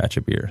entire batch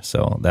of beer.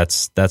 So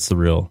that's the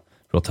real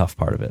tough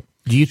part of it.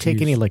 Do you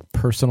take any like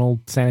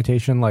personal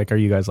sanitation? Like, are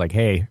you guys like,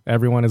 hey,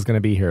 everyone is going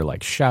to be here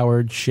like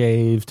showered,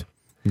 shaved,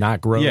 not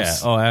gross? Yeah.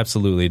 Oh,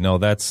 absolutely. No,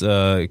 that's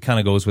it kind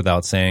of goes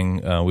without saying.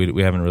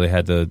 We haven't really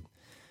had to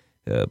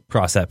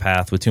cross that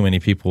path with too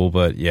many people,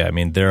 but yeah, I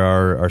mean, there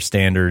are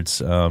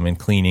standards in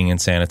cleaning and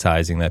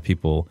sanitizing that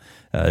people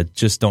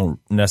just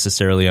don't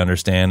necessarily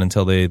understand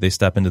until they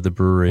step into the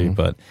brewery.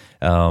 But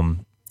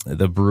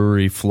the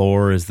brewery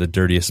floor is the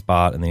dirtiest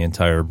spot in the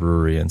entire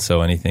brewery, and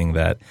so anything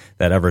that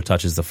ever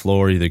touches the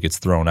floor either gets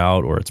thrown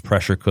out, or it's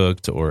pressure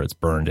cooked, or it's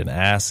burned in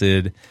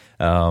acid.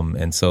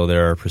 And so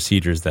there are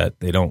procedures that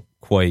they don't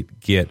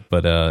quite get,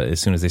 but as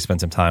soon as they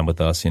spend some time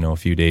with us, a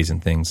few days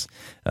and things,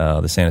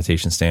 the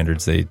sanitation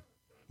standards, they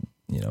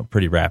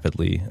pretty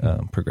rapidly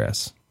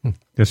progress.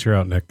 Guess you're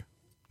out, Nick.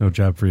 No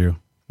job for you.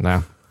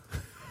 No,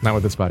 not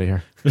with this body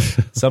here.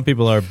 Some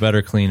people are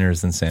better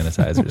cleaners than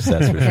sanitizers,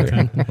 that's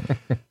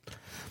for sure.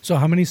 So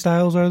how many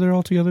styles are there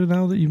altogether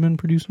now that you've been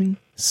producing?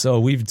 So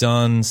we've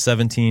done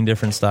 17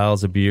 different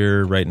styles of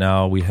beer. Right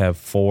now we have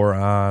 4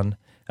 on.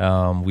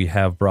 We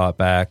have brought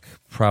back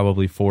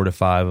probably 4 to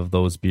 5 of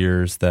those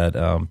beers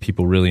that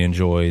people really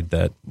enjoyed,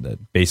 that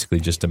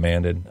basically just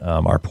demanded.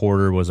 Our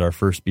porter was our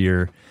first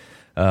beer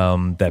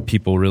that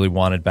people really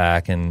wanted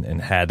back and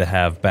had to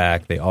have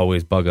back. They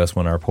always bug us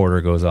when our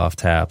porter goes off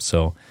tap.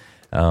 So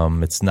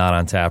it's not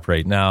on tap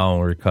right now.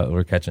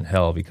 We're catching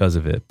hell because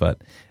of it.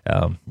 But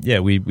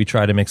we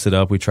try to mix it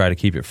up. We try to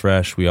keep it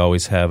fresh. We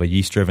always have a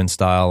yeast-driven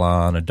style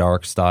on, a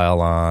dark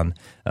style on,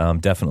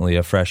 definitely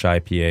a fresh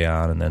IPA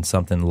on, and then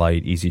something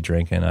light, easy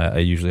drinking. I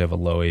usually have a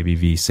low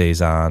ABV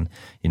Saison,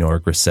 or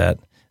Grisette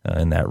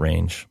in that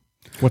range.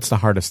 What's the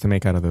hardest to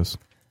make out of those?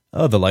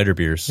 Oh, the lighter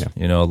beers,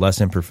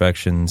 less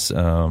imperfections.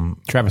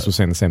 Travis was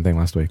saying the same thing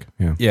last week.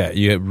 Yeah,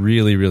 you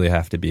really, really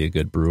have to be a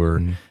good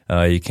brewer.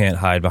 You can't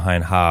hide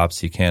behind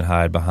hops. You can't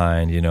hide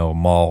behind,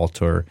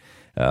 malt or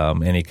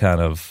any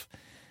kind of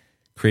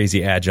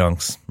crazy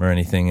adjuncts or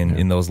anything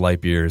in those light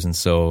beers. And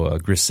so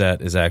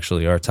Grisette is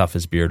actually our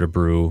toughest beer to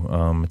brew.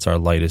 It's our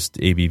lightest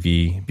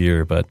ABV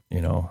beer, but,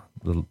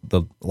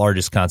 the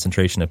largest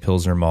concentration of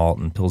Pilsner malt.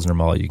 And Pilsner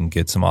malt, you can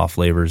get some off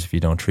flavors if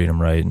you don't treat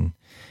them right and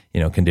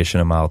condition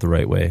them out the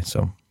right way.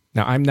 So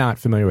now I'm not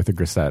familiar with the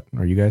Grisette.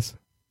 Are you guys?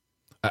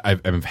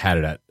 I've had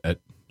it at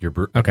your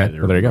brew. Okay,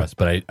 well, there you go.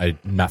 But I'm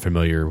not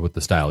familiar with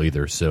the style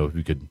either. So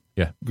we could,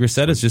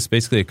 Grisette is just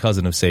basically a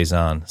cousin of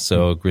Saison.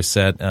 So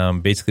Grisette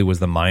basically was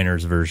the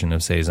miners' version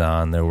of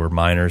Saison. There were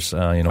miners,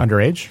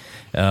 underage.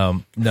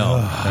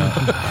 No.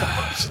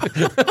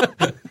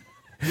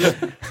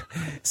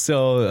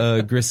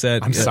 So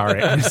Grisette. I'm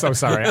sorry. I'm so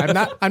sorry.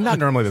 I'm not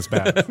normally this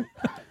bad.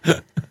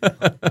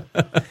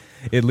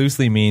 It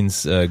loosely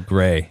means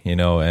gray,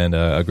 and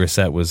a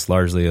Grisette was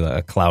largely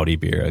a cloudy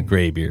beer, a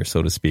gray beer,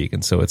 so to speak.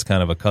 And so it's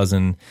kind of a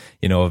cousin,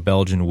 of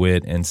Belgian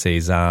wit and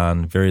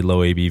Saison, very low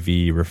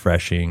ABV,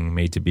 refreshing,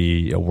 made to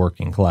be a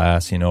working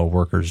class, a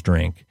worker's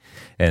drink.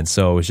 And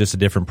so it was just a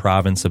different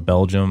province of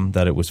Belgium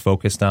that it was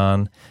focused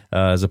on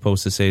as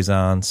opposed to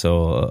Saison.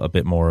 So a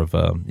bit more of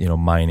a,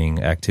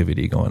 mining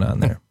activity going on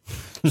there.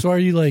 So are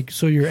you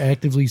you're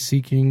actively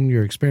seeking,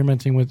 you're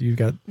experimenting with, you've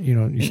got,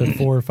 you said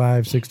 4 or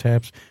 5, 6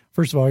 taps.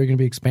 First of all, you're going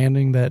to be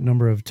expanding that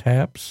number of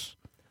taps?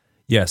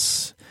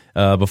 Yes.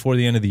 Before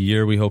the end of the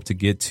year, we hope to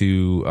get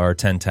to our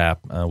 10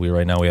 tap.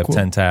 Right now we have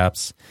 10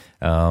 taps.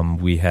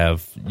 We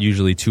have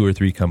usually 2 or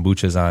 3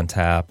 kombuchas on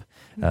tap,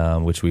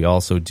 which we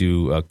also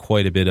do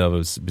quite a bit of.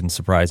 It's been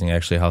surprising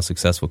actually how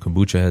successful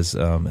kombucha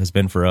has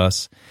been for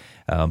us.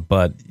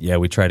 But yeah,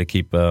 we try to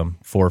keep 4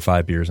 or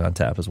 5 beers on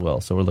tap as well.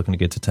 So we're looking to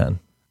get to 10.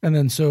 And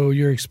then so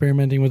you're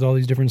experimenting with all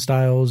these different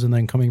styles and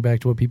then coming back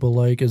to what people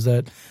like. Is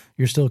that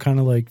you're still kind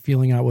of like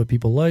feeling out what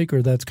people like,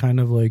 or that's kind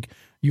of like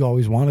you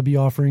always want to be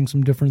offering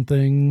some different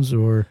things?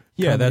 Or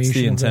yeah, that's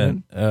the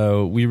intent.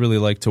 We really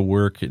like to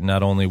work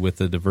not only with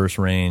a diverse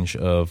range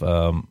of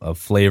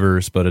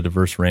flavors, but a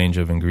diverse range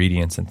of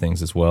ingredients and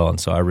things as well. And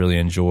so I really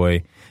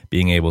enjoy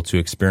being able to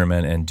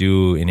experiment and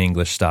do an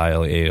English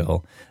style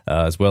ale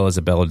as well as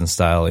a Belgian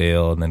style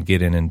ale, and then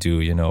get in and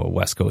do a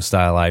West Coast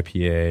style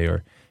IPA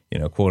or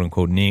quote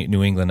unquote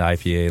New England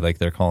IPA like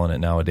they're calling it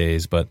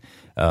nowadays. But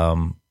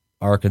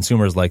our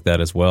consumers like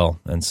that as well.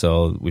 And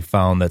so we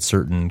found that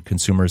certain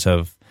consumers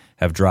have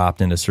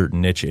dropped into certain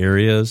niche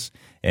areas,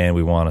 and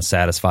we want to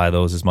satisfy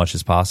those as much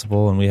as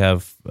possible. And we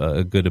have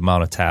a good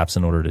amount of taps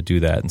in order to do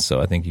that. And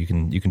so I think you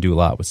can do a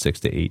lot with 6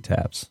 to 8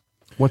 taps.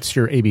 What's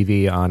your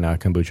ABV on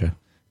kombucha?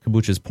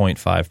 Kombucha is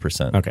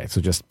 0.5%. Okay, so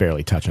just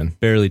barely touching.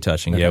 Barely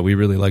touching, okay. Yeah. We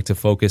really like to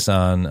focus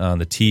on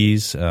the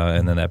teas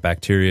and then that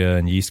bacteria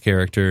and yeast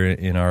character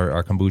in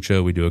our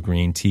kombucha. We do a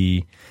green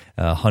tea,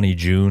 Honey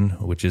June,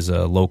 which is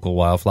a local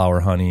wildflower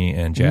honey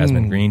and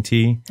jasmine green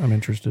tea. I'm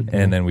interested.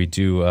 And then we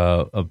do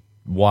a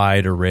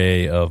wide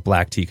array of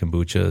black tea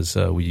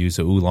kombuchas. We use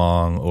a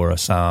oolong or a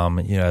Assam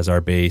as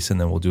our base,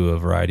 and then we'll do a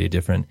variety of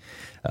different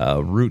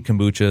root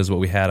kombuchas, what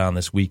we had on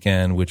this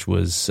weekend, which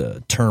was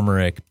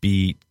turmeric,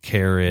 beet,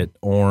 carrot,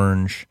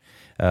 orange.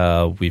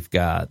 We've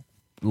got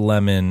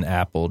lemon,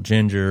 apple,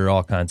 ginger,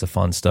 all kinds of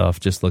fun stuff.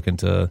 Just looking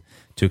to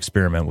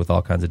experiment with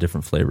all kinds of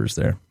different flavors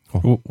there.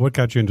 What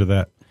got you into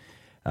that?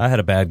 I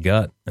had a bad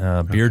gut.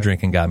 Beer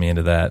drinking got me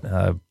into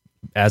that.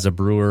 As a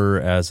brewer,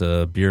 as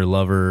a beer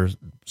lover,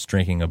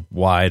 drinking a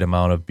wide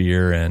amount of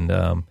beer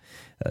and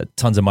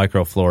tons of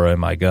microflora in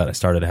my gut. I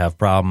started to have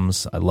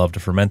problems. I love to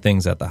ferment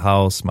things at the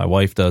house. My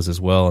wife does as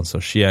well. And so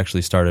she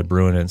actually started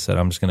brewing it and said,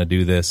 I'm just going to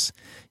do this.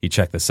 You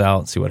check this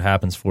out, see what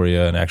happens for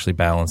you, and actually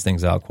balance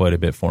things out quite a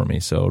bit for me.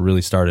 So it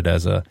really started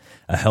as a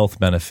health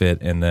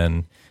benefit. And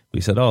then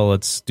we said,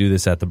 let's do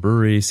this at the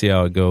brewery, see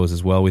how it goes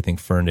as well. We think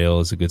Ferndale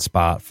is a good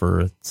spot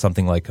for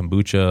something like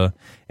kombucha.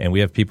 And we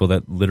have people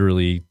that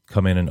literally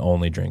come in and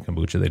only drink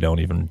kombucha. They don't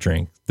even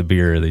drink the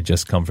beer. They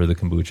just come for the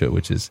kombucha,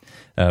 which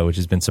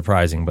has been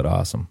surprising but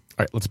awesome.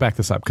 All right, let's back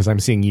this up because I'm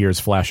seeing years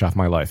flash off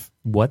my life.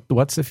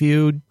 What's if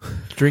you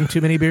drink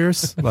too many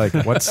beers? Like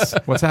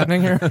what's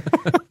happening here?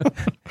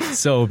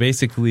 So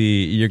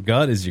basically, your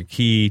gut is your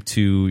key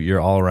to your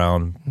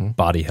all-around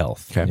body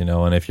health. Okay.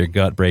 And if your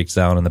gut breaks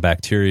down in the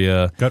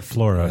bacteria, gut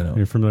flora.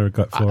 You're familiar with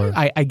gut flora?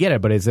 I get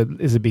it, but is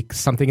it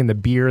something in the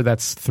beer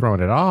that's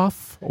throwing it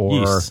off, or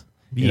yeast?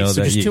 Yeast.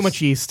 So just yeast. Too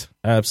much yeast.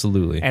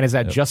 Absolutely. And is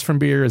that just from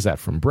beer? Is that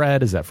from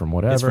bread? Is that from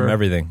whatever? It's from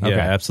everything. Okay. Yeah,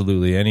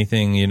 absolutely.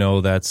 Anything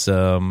that's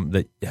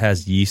that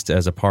has yeast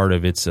as a part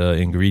of its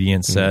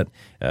ingredient set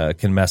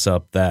can mess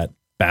up that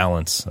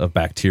balance of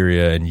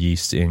bacteria and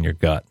yeast in your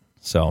gut.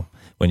 So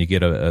when you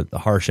get a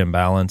harsh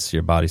imbalance,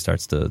 your body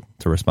starts to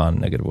respond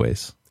in negative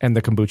ways. And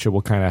the kombucha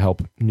will kind of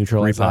help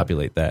neutralize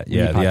repopulate that.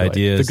 Yeah, the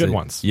idea is the good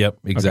ones. Yep,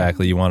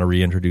 exactly. Okay. You want to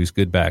reintroduce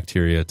good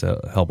bacteria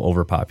to help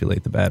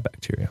overpopulate the bad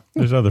bacteria.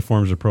 There's other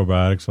forms of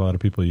probiotics a lot of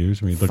people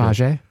use. I mean, look at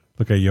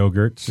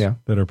yogurts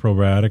that are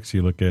probiotics.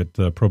 You look at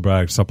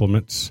probiotic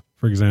supplements,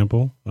 for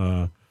example,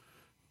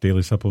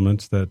 daily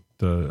supplements that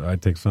I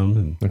take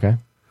some.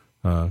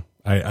 And,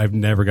 I've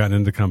never gotten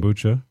into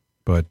kombucha,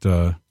 but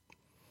I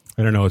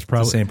don't know. It's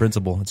probably the same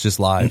principle. It's just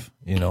live,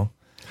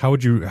 How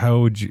would you?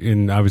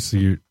 And obviously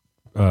you're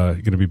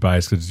going to be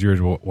biased because it's yours.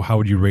 Well, how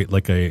would you rate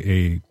like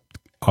a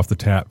off the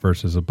tap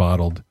versus a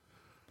bottled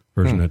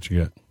version that you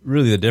get?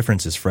 Really, the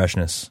difference is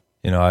freshness.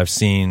 I've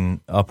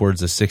seen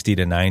upwards of 60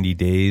 to 90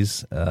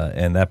 days,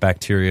 and that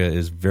bacteria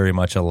is very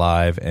much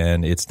alive,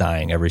 and it's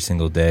dying every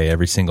single day,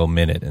 every single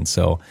minute. And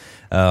so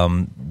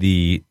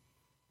the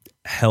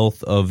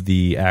health of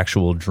the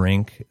actual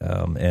drink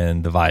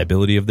and the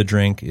viability of the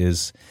drink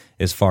is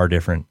far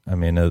different. I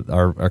mean,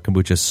 our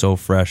kombucha is so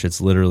fresh;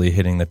 it's literally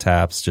hitting the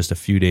taps just a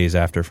few days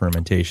after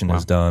fermentation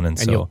is done, and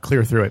so you'll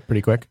clear through it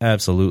pretty quick.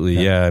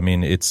 Absolutely, yeah. I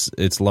mean,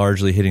 it's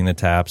largely hitting the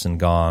taps and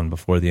gone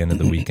before the end of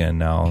the weekend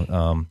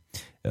now.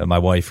 My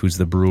wife, who's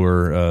the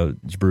brewer,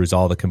 brews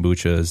all the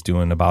kombucha, is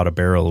doing about a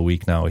barrel a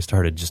week now. We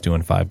started just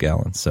doing 5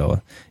 gallons,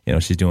 so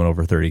she's doing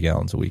over 30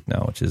 gallons a week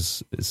now, which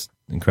is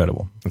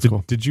incredible. That's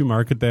cool. Did you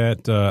market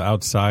that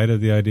outside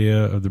of the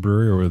idea of the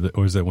brewery,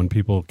 or was that when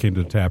people came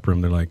to the tap room,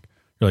 you're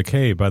like,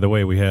 hey, by the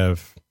way, we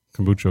have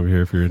kombucha over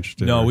here if you're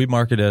interested? No, we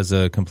market as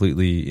a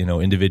completely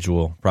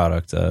individual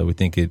product. We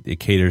think it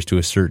caters to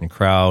a certain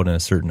crowd and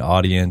a certain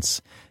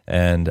audience,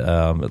 and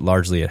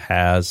largely it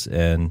has,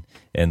 and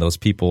those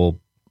people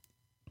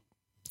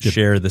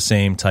share the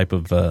same type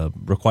of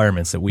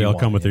requirements that we They all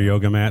want, come with their you know?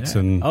 yoga mats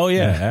and Oh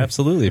yeah,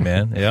 absolutely,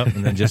 man. Yep,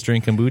 and then just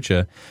drink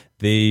kombucha.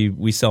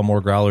 We sell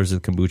more growlers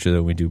of kombucha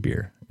than we do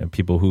beer. And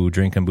people who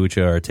drink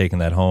kombucha are taking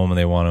that home and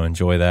they want to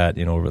enjoy that,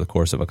 over the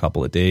course of a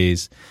couple of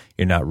days.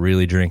 You're not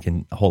really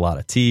drinking a whole lot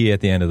of tea at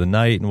the end of the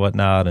night and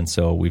whatnot. And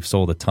so we've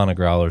sold a ton of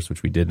growlers,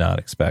 which we did not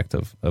expect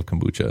of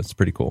kombucha. It's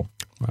pretty cool.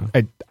 Wow.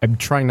 I'm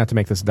trying not to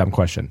make this a dumb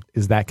question.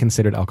 Is that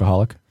considered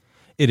alcoholic?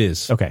 It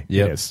is. Okay.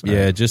 Yep. It is.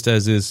 Yeah, just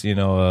as is, a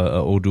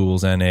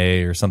O'Doul's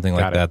NA or something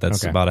like that.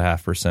 That's about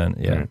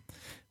 0.5%. Yeah. Right.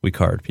 We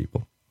card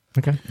people.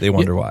 Okay. They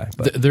wonder why.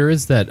 But. There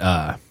is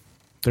that...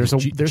 There's a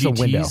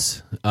window.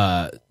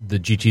 The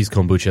GT's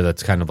kombucha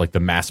that's kind of like the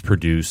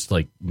mass-produced,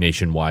 like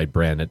nationwide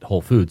brand at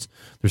Whole Foods.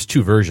 There's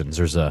two versions.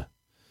 There's a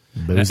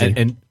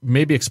and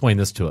maybe explain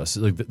this to us.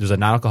 Like, there's a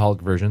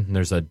non-alcoholic version, and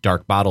there's a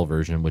dark bottle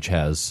version, which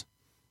has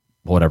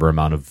whatever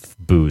amount of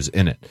booze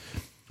in it.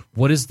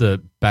 What is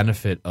the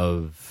benefit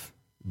of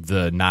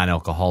the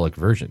non-alcoholic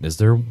version? Is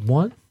there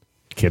one?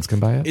 Kids can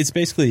buy it? It's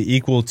basically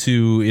equal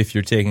to if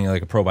you're taking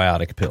like a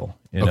probiotic pill.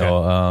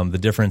 The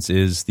difference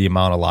is the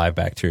amount of live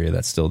bacteria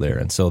that's still there.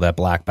 And so that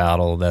black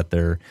bottle that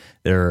they're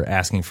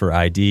asking for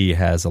ID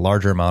has a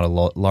larger amount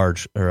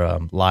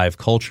of live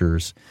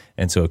cultures,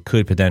 and so it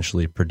could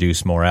potentially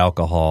produce more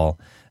alcohol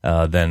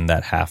than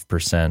that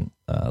 0.5%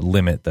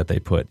 limit that they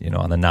put,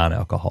 on the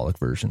non-alcoholic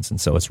versions.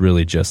 And so it's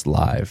really just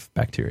live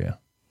bacteria.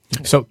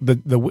 So the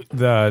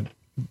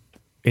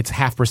it's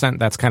 0.5%.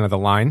 That's kind of the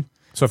line.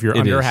 So if you're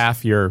under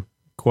half, you're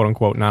quote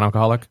unquote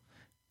non-alcoholic.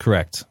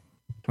 Correct.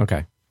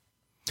 Okay.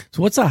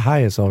 So what's the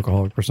highest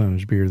alcoholic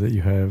percentage beer that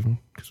you have?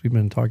 Because we've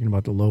been talking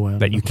about the low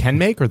end. That you can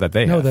make or that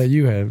they have? that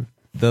you have.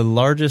 The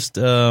largest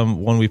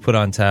one we put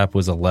on tap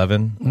was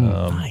 11.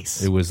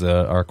 Nice. It was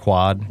our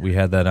quad. We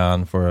had that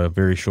on for a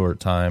very short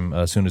time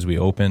as soon as we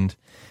opened.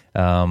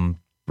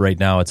 Right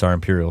now it's our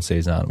Imperial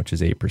Saison, which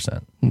is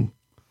 8%.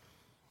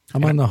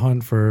 I'm on the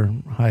hunt for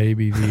high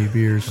ABV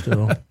beers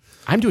still.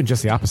 I'm doing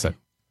just the opposite.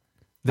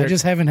 I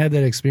just haven't had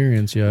that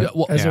experience yet. Yeah,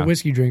 well, As a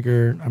whiskey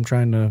drinker, I'm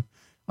trying to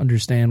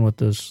understand what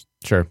this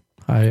Sure.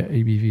 high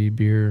ABV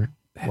beer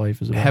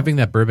life is about. Having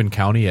that Bourbon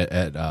County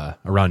at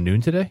around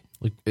noon today,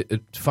 like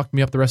it fucked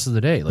me up the rest of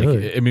the day. Like,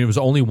 Really? it was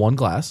only one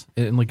glass,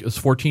 and like it was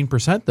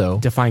 14% though.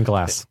 Define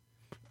glass.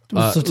 It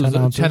was It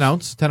was 10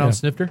 ounce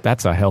snifter.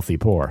 That's a healthy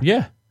pour.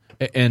 Yeah,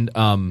 and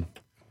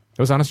It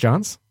was Honest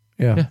John's?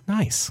 Yeah.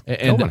 Nice.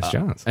 and Go Honest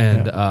John's.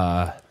 and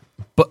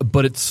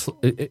but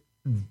it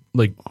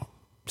like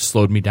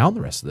slowed me down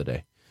the rest of the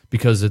day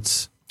because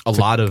it's a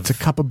lot of It's a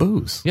cup of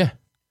booze. yeah.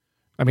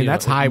 I mean, You know,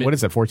 that's high. What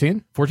is it,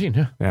 14? 14,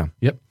 yeah. Yeah.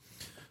 Yep.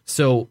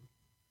 So,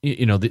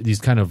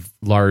 these kind of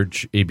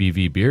large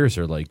ABV beers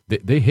are like,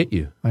 they hit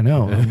you. I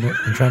know.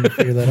 I'm trying to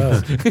figure that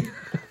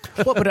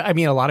out. Well, but I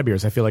mean, a lot of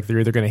beers, I feel like they're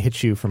either going to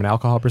hit you from an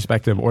alcohol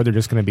perspective or they're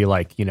just going to be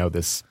like,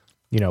 this,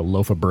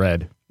 loaf of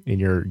bread in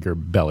your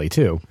belly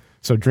too.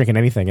 So drinking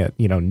anything at,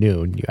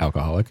 noon, you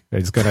alcoholic,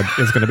 it's going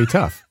to be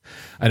tough.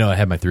 I know I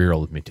had my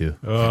 3-year-old with me too.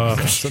 No,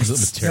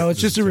 it's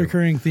just a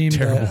recurring theme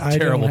that I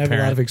don't have a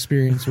lot of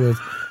experience with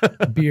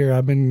beer.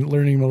 I've been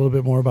learning a little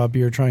bit more about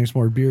beer, trying some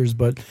more beers,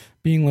 but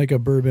being like a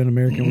bourbon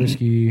American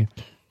whiskey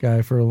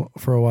guy for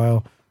a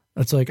while,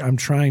 it's like I'm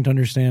trying to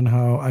understand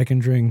how I can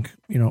drink,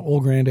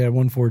 Old Grandad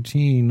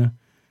 114.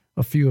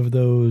 A few of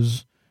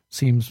those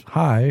seems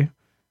high,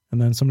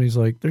 and then somebody's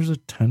like, "There's a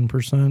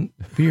 10%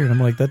 beer," and I'm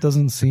like, "That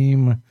doesn't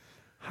seem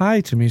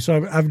high to me."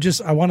 So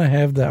I want to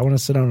have that. I want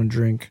to sit down and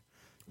drink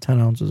 10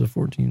 ounces of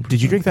 14%.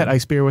 Did you drink that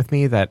ice beer with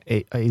me, that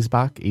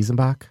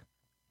Eisenbach?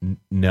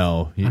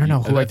 No. I don't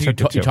know who I think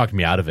took it you to. talked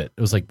me out of it.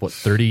 It was like, what,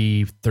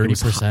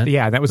 30%?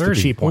 Yeah, that was 30.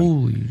 the cheap one.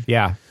 Holy.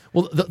 Yeah.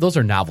 Well, those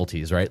are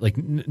novelties, right? Like,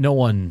 no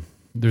one,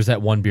 there's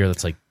that one beer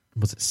that's like,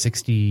 was it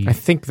 60? I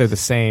think they're the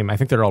same. I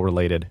think they're all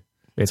related.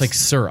 It's like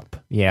syrup.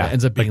 Yeah. It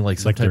ends up being like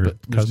some like type their of,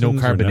 there's no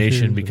cousins or carbonation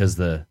nephews or- because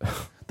the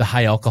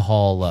high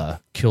alcohol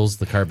kills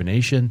the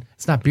carbonation.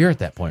 It's not beer at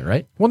that point,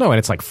 right? Well, no, and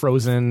it's like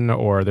frozen,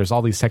 or there's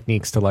all these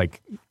techniques to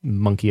like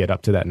monkey it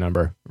up to that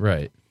number.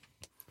 Right.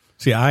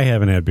 See, I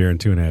haven't had beer in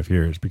 2.5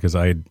 years because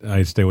I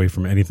stay away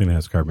from anything that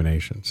has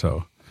carbonation.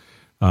 So,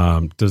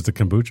 does the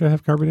kombucha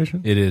have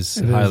carbonation? It is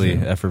highly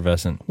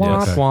effervescent.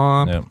 Womp Yes.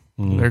 womp. Yep.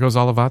 There goes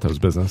Olivato's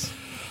business.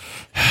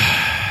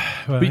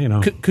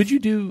 Well, But could you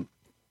do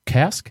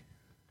cask?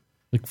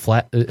 Like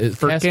flat?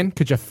 Firkin?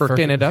 Could you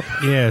firkin it up?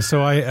 Yeah,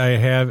 so I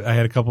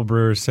had a couple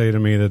brewers say to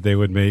me that they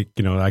would make,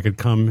 I could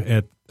come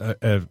at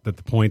the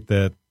point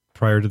that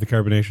prior to the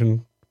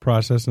carbonation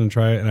process and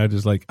try it, and I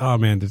just like, oh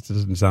man, this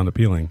doesn't sound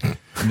appealing.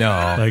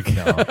 No. Like,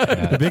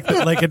 the big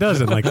like it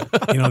doesn't. Like,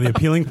 the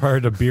appealing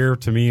part of beer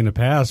to me in the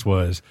past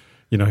was,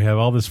 you have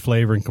all this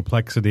flavor and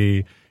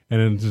complexity,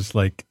 and then just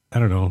like, I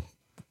don't know,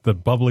 the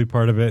bubbly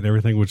part of it and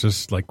everything was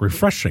just like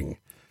refreshing.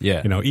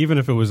 Yeah. Even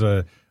if it was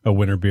a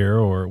winter beer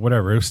or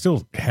whatever, it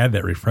still had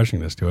that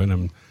refreshingness to it. And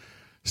I'm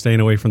staying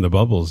away from the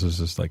bubbles. Is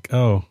just like,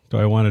 oh, do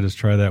I want to just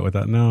try that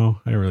without? No,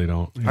 I really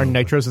don't. Are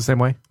nitros the same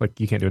way? Like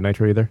you can't do a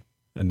nitro either?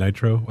 A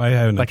nitro? I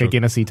have Like a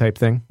Guinness-y type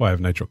thing? Well, I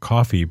have nitro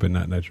coffee, but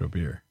not nitro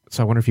beer.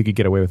 So I wonder if you could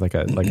get away with like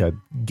a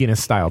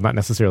Guinness style, not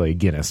necessarily a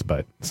Guinness,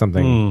 but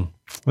something.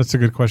 That's a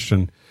good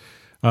question.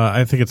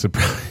 I think it's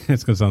going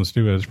to sound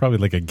stupid. It's probably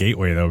like a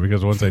gateway though,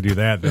 because once I do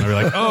that, then I'll be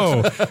like,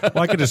 oh,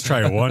 well, I could just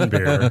try one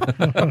beer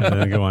and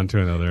then go on to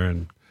another,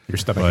 and Your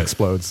stomach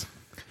explodes.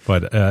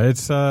 But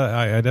it's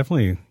I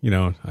definitely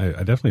I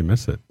definitely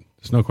miss it.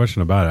 There's no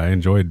question about it. I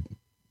enjoyed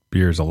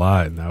beers a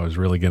lot, and I was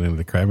really getting into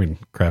the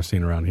craft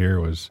scene around here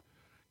was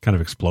kind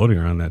of exploding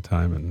around that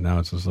time, and now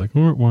it's just like,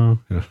 wow,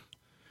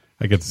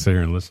 I get to sit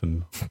here and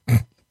listen.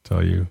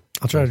 Tell you,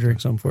 I'll try to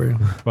drink some for you.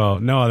 well,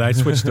 no,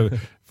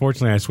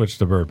 fortunately I switched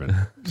to bourbon.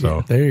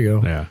 So there you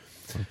go. Yeah,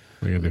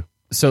 what are you gonna do?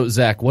 So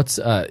Zach, what's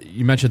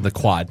you mentioned the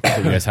quad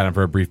that you guys had on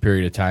for a brief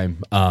period of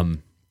time.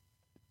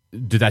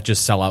 Did that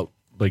just sell out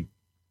like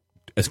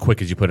as quick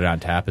as you put it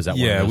on tap? Is that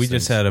Yeah, we things?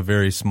 just had a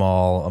very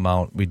small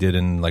amount we did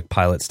in like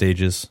pilot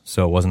stages,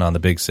 so it wasn't on the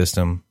big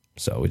system.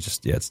 So we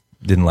just it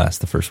didn't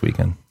last the first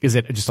weekend. Is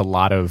it just a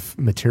lot of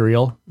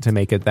material to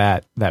make it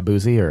that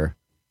boozy, or?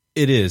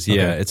 It is,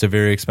 yeah. Okay. It's a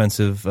very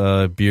expensive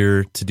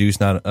beer to do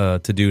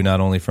not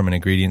only from an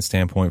ingredient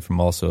standpoint,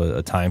 from also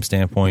a time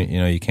standpoint.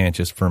 You can't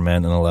just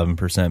ferment an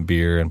 11%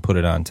 beer and put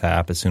it on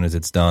tap as soon as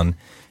it's done.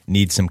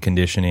 Need some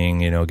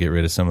conditioning, get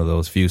rid of some of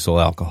those fusel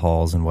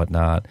alcohols and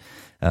whatnot.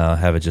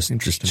 Have it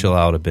just chill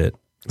out a bit.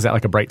 Is that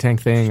like a bright tank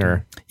thing,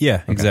 or?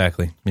 Yeah,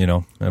 exactly.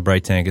 A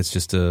bright tank. It's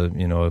just a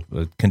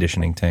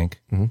conditioning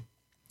tank. Mm-hmm.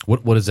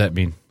 What does that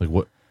mean? Like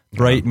what?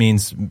 Bright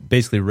means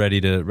basically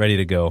ready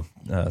to go,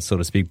 so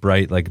to speak.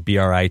 Bright, like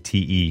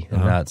BRITE,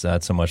 and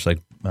not so much like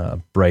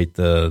bright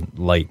the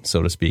light,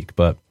 so to speak.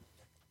 But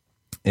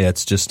yeah,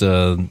 it's just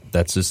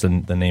that's just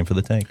the name for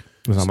the tank.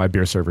 It was on my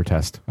beer server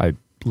test. I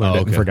learned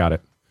it and forgot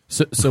it.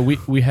 So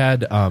we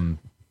had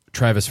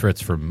Travis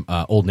Fritz from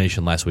Old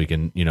Nation last week,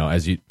 and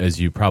as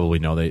you probably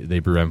know, they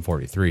brew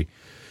M43.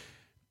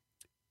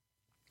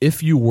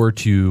 If you were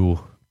to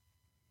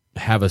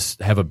have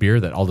a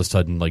beer that all of a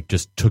sudden like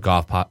just took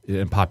off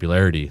in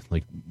popularity,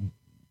 like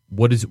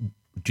do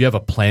you have a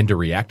plan to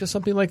react to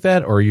something like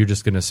that, or are you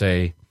just going to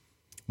say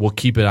we'll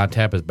keep it on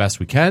tap as best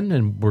we can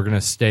and we're going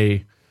to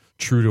stay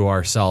true to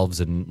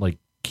ourselves and like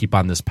keep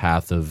on this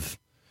path of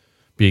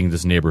being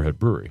this neighborhood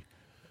brewery?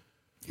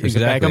 Here's a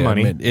bag of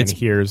money, and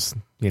here's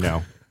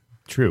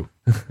true.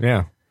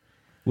 Yeah.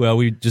 Well,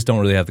 we just don't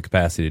really have the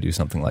capacity to do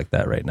something like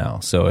that right now,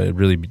 so it'd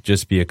really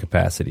just be a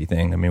capacity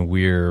thing. I mean,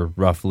 we're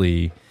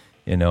roughly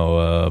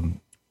 1/7,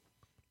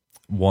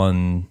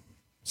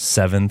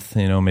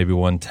 maybe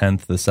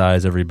 1/10 the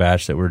size every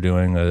batch that we're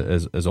doing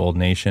as Old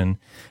Nation.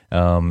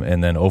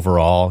 And then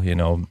overall,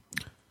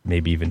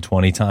 maybe even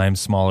 20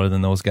 times smaller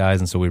than those guys.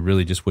 And so we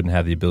really just wouldn't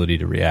have the ability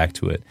to react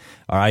to it.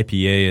 Our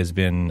IPA has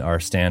been our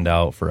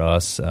standout for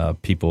us.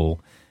 People,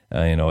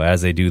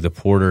 as they do the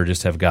porter,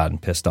 just have gotten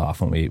pissed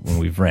off when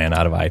we've ran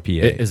out of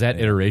IPA. Is that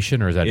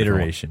iteration or is that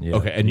iteration? Yeah.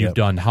 Okay. And you've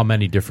done how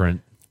many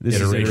different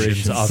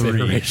iterations of 3.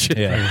 iteration?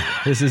 Yeah.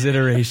 This is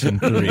iteration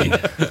 3.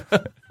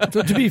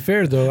 So to be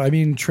fair, though, I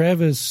mean,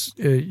 Travis,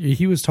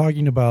 he was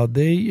talking about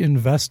they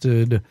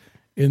invested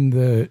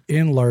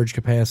in large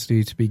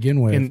capacity to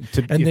begin with,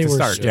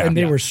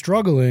 they were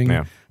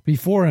struggling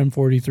before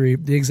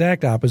M43. The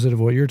exact opposite of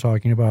what you're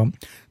talking about.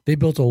 They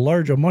built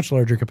a much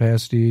larger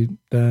capacity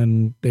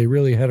than they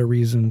really had a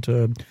reason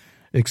to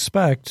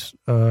expect.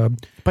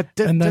 But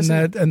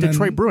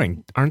Detroit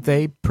Brewing, aren't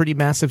they pretty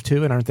massive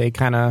too? And aren't they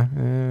kind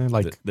of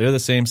like they're the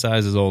same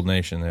size as Old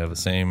Nation? They have the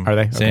same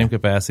same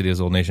capacity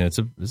as Old Nation. It's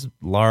a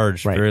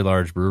large, very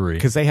large brewery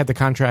because they had the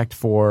contract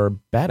for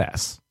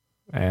Badass.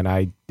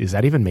 And is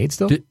that even made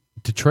still?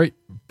 Detroit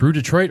or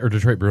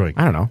Detroit Brewing?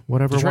 I don't know.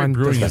 Whatever. Detroit one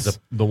Brewing is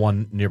the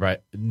one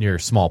near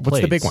Small Plates.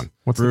 What's the big one?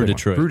 What's Brew the big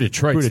Detroit. One? Brew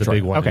Detroit's the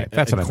big one. Okay,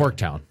 that's what I meant.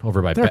 Corktown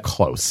over by. They're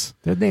close.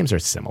 Their names are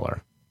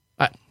similar.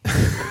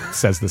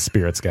 Says the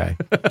spirits guy.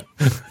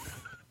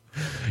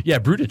 Yeah,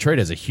 Brew Detroit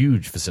has a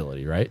huge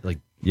facility, right? Like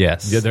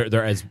yes, yeah,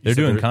 they're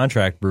doing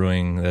contract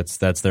brewing.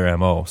 That's their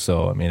MO.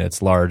 So I mean,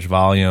 it's large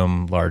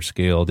volume, large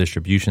scale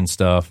distribution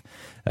stuff.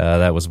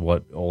 That was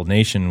what Old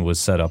Nation was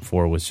set up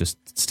for, was just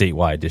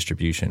statewide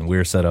distribution.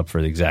 We're set up for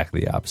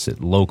exactly the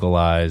opposite.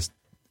 Localized,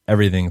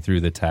 everything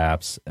through the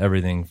taps,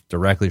 everything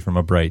directly from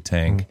a bright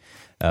tank.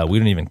 We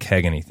don't even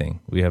keg anything.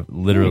 We have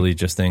literally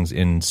just things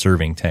in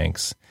serving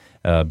tanks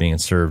being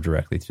served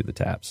directly through the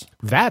taps.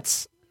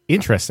 That's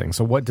interesting.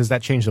 So what does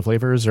that change the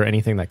flavors or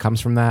anything that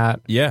comes from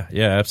that? Yeah,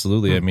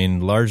 absolutely. I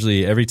mean,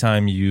 largely every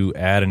time you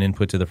add an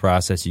input to the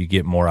process, you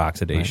get more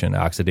oxidation.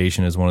 Right.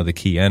 Oxidation is one of the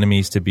key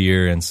enemies to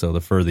beer, and so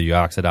the further you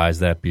oxidize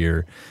that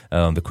beer,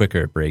 the quicker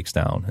it breaks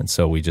down. And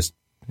so we just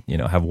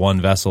have one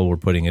vessel we're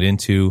putting it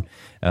into.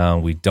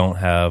 We don't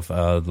have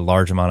the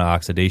large amount of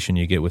oxidation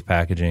you get with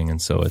packaging,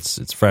 and so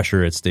it's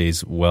fresher. It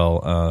stays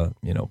well,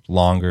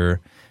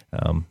 longer.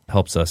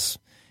 Helps us.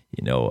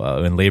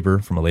 In labor,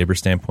 from a labor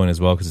standpoint as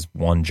well, because it's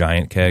one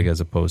giant keg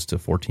as opposed to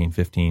 14,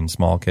 15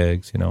 small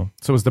kegs,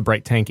 So was the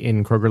bright tank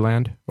in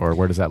Krogerland, or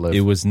where does that live?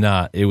 It was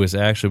not. It was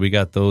actually, we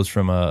got those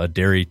from a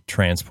dairy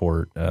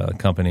transport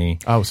company.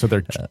 Oh, so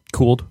they're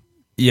cooled?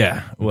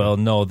 Yeah. Well,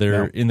 no,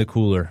 they're in the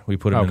cooler. We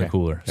put them in the Okay.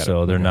 cooler. Got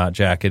So it. they're not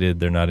jacketed.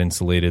 They're not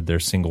insulated. They're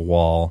single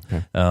wall.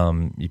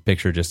 You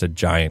picture just a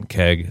giant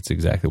keg. It's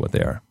exactly what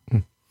they are.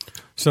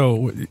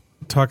 So,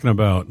 talking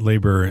about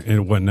labor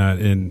and whatnot,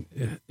 and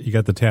you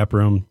got the tap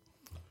room,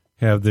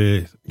 have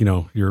the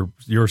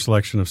your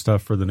selection of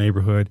stuff for the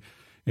neighborhood,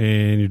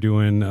 and you're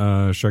doing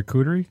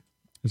charcuterie.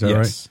 Is that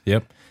right?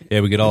 Yep. Yeah,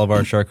 we get all of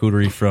our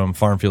charcuterie from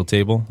Farm Field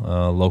Table,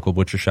 local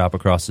butcher shop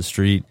across the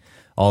street.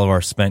 All of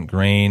our spent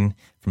grain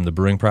from the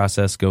brewing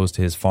process goes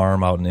to his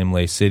farm out in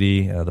Imlay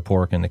City. The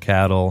pork and the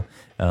cattle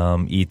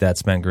eat that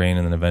spent grain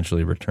and then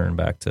eventually return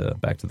back to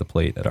the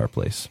plate at our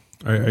place.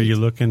 Are you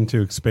looking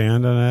to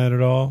expand on that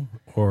at all,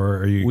 or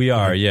are you? We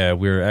are, yeah.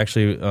 We're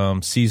actually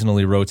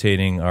seasonally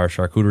rotating our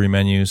charcuterie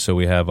menus, so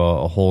we have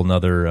a whole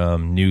nother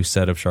new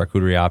set of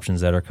charcuterie options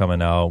that are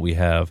coming out. We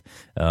have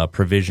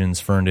Provisions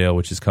Ferndale,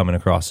 which is coming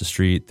across the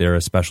street. They're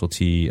a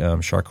specialty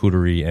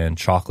charcuterie and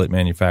chocolate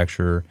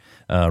manufacturer,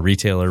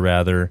 retailer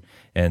rather.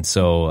 And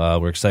so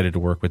we're excited to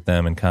work with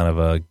them and kind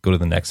of go to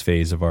the next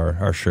phase of our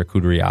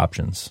charcuterie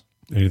options.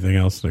 Anything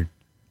else?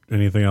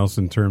 Anything else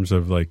in terms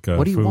of like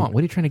What do you food? want? What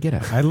are you trying to get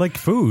at? I like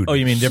food. Oh,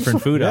 you mean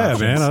different food yeah,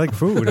 options? man, I like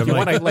food. I'm You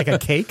like, want like a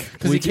cake?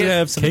 Because We he do can't,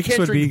 have some he can't cakes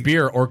would drink be-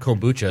 beer or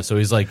kombucha, so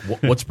he's like,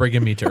 "What's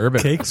bringing me to Urban?"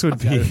 cakes would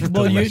be.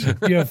 Well,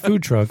 you have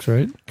food trucks,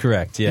 right?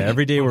 Correct. Yeah.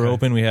 Every day we're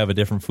open, we have a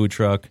different food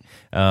truck.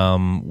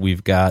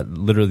 We've got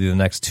literally the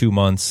next 2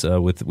 months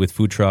with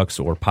food trucks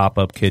or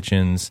pop-up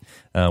kitchens.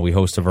 We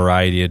host a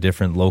variety of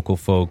different local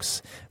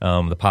folks.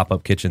 The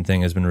pop-up kitchen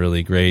thing has been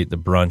really great. The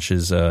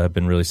brunches have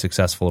been really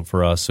successful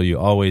for us. So you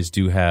always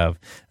do have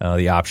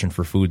the option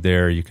for food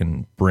there. You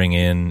can bring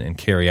in and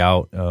carry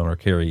out or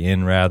carry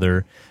in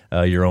rather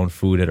your own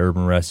food at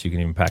Urban Rest. You can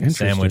even pack a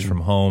sandwich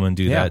from home and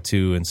do that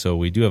too. And so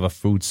we do have a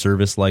food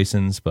service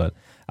license, but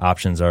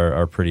options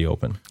are pretty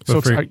open. So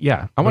But for-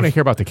 I want to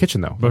hear about the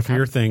kitchen though. But for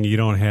your thing, you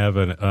don't have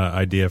an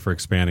idea for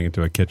expanding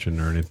into a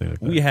kitchen or anything like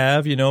that. We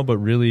have, but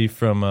really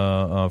from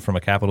a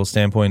capital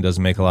standpoint, it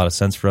doesn't make a lot of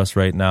sense for us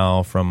right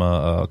now. From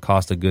a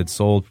cost of goods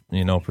sold,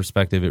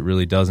 perspective, it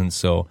really doesn't.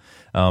 So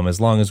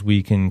as long as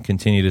we can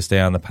continue to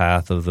stay on the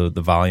path of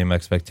the volume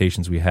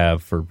expectations we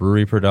have for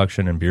brewery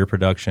production and beer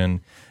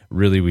production,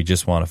 really we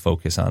just want to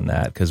focus on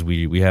that because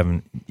we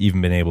haven't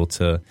even been able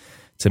to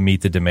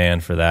meet the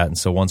demand for that. And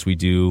so once we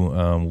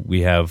do,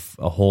 we have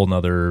a whole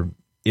nother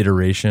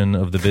iteration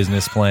of the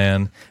business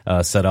plan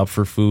set up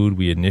for food.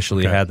 We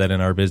initially had that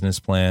in our business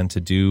plan to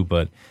do,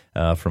 but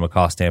from a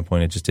cost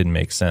standpoint, it just didn't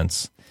make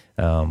sense.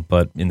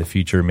 But in the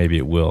future, maybe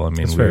it will. I mean,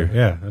 That's fair.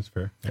 Yeah, that's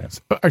fair. Yeah.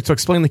 All right, so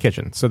explain the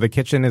kitchen. So the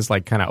kitchen is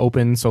like kind of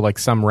open, so like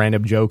some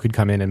random Joe could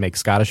come in and make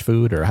Scottish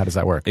food, or how does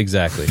that work?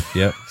 Exactly.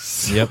 Yep.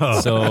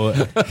 So,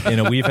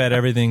 we've had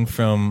everything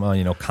from,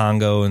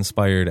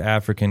 Congo-inspired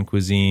African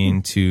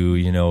cuisine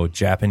to,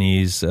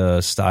 Japanese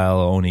style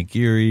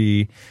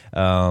onigiri,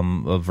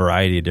 a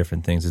variety of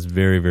different things. It's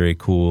very, very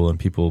cool, and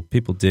people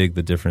dig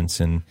the difference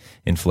in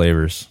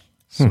flavors.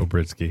 So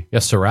Britsky. Yeah,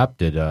 Serap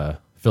did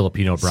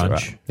Filipino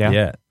brunch.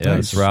 Yeah.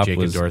 Nice. Srap Jake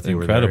was and Dorothy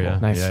were incredible. there, yeah.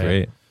 Nice. Yeah,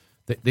 great.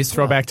 They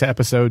Throw back to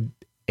episode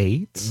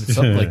 8.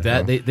 something like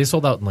that. They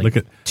sold out in Look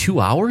at- 2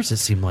 hours. It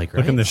seemed like,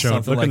 right? Look in the show.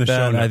 Something Look in like the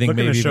show that. notes. I think Look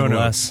in the maybe show even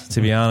notes. less.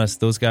 To be honest,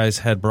 those guys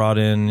had brought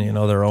in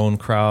their own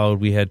crowd.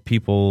 We had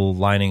people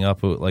lining up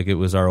like it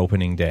was our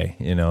opening day,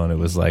 and it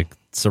was like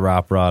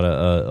Serap brought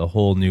a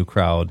whole new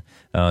crowd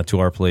to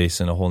our place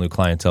and a whole new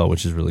clientele,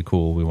 which is really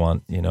cool. We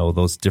want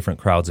those different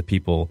crowds of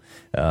people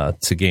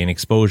to gain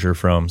exposure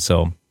from.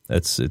 So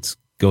it's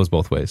goes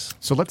both ways.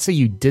 So let's say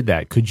you did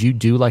that. Could you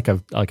do like a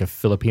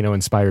Filipino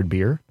inspired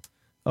beer?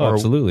 Oh, Or-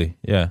 absolutely.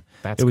 Yeah.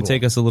 That's it would cool.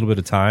 take us a little bit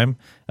of time,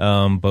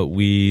 but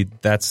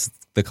that's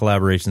the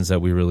collaborations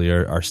that we really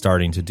are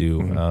starting to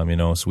do.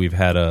 So we've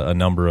had a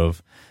number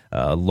of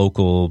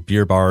local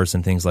beer bars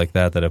and things like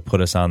that have put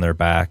us on their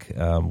back.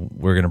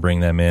 We're going to bring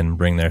them in,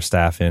 bring their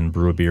staff in,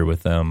 brew a beer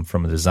with them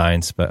from a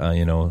design,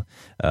 the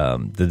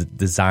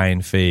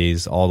design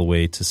phase all the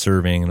way to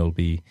serving. And it'll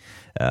be,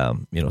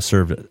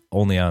 served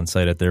only on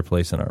site at their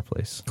place and our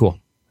place. Cool.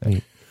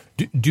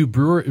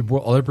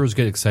 Will other brewers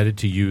get excited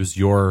to use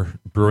your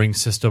brewing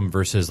system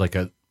versus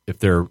if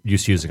they're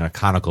used to using a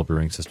conical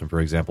brewing system, for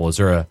example? Is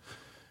there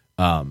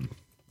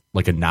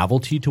a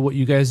novelty to what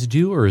you guys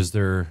do, or is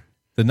there?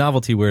 The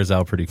novelty wears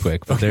out pretty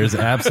quick, but there's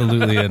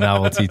absolutely a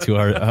novelty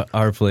to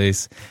our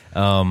place.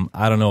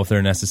 I don't know if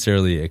they're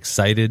necessarily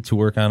excited to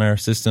work on our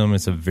system.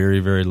 It's a very,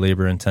 very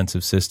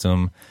labor-intensive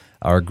system.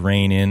 Our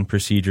grain-in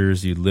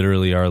procedures, you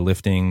literally are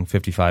lifting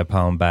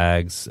 55-pound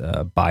bags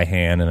by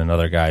hand, and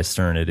another guy's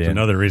stirring it in.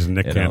 Another reason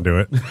Nick can't do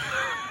it.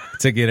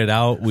 To get it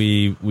out,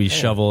 we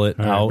shovel it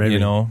All right, out,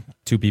 maybe.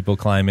 2 people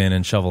climb in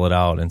and shovel it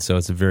out, and so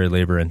it's a very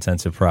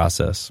labor-intensive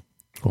process.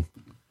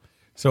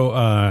 So,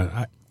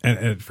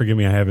 and forgive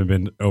me, I haven't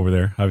been over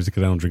there, obviously,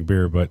 because I don't drink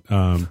beer, but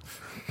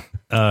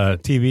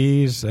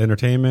TVs,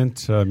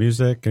 entertainment,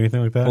 music,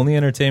 anything like that? Only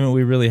entertainment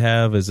we really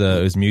have is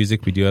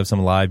music. We do have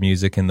some live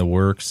music in the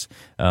works.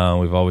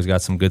 We've always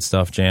got some good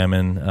stuff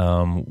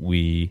jamming.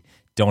 We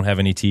don't have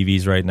any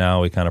TVs right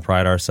now. We kind of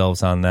pride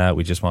ourselves on that.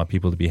 We just want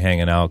people to be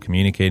hanging out,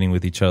 communicating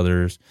with each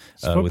other's,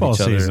 It's football with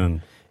each other.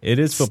 season. It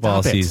is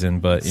football Stop it. season,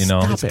 but you know,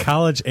 Stop it.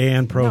 College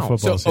and pro No.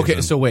 football season. Okay,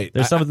 so wait.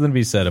 there's something to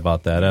be said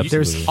about that.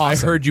 Absolutely. I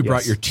heard you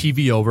brought Yes. your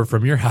TV over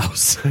from your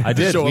house. I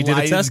did. Show We did a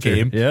Lions tester.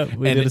 game. Yeah,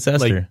 we And did a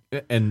tester.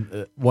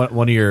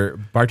 One of your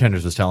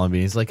bartenders was telling me,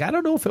 he's like, I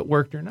don't know if it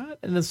worked or not.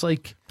 And it's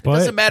like, it But-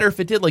 doesn't matter if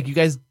it did. Like, you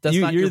guys, that's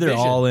not You're your either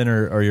vision. all in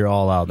or you're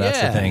all out. That's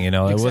Yeah, the thing. You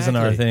know, it wasn't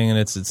our exactly. thing, and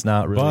it's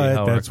not really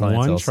how But that's our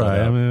clientele one set try.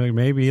 up. I mean, like,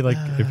 maybe like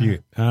if you,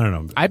 I don't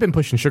know. I've been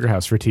pushing Sugar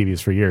House for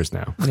TVs for years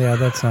now. Yeah,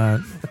 that's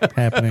not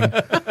happening.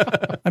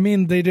 I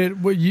mean, they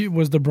did.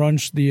 Was the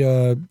brunch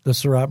the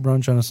Surratt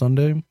brunch on a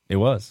Sunday? It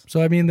was.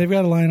 So I mean, they've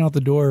got a line out the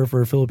door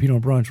for a Filipino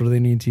brunch. What do they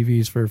need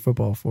TVs for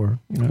football for?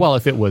 You know? Well,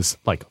 if it was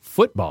like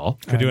football,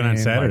 Could do it on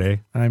mean,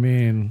 Saturday. I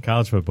mean,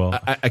 College football.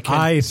 I can't-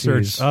 I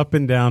searched Jeez. up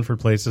and down for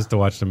places to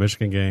watch the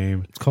Michigan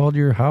game. it's called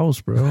your house,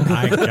 bro.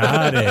 I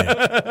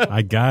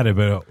got it.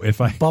 But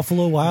if I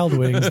Buffalo Wild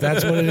Wings.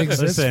 That's what it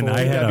exists listen, for.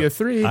 I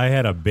W3.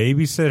 had a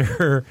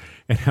babysitter,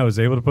 and I was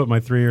able to put my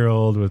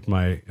 3-year-old with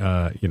my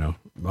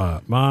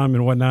mom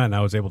and whatnot, and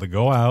I was able to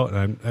go out.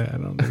 And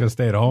I'm going to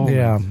stay at home.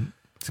 Yeah.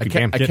 I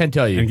can't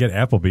tell you. And get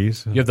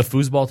Applebee's. You have the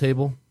foosball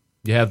table.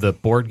 You have the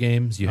board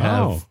games. You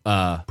have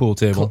Pool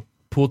table.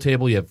 pool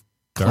table. You have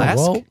Clask.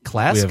 Well,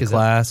 Clask We have is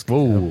Clask.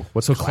 whoa,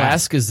 what's So class?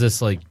 Clask is this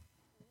like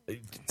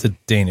It's a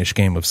Danish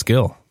game of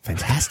skill.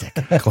 Fantastic.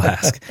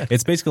 Clask.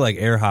 It's basically like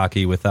air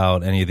hockey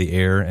without any of the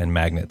air and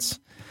magnets.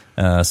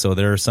 So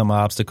there are some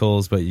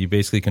obstacles, but you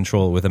basically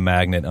control it with a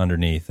magnet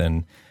underneath,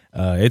 and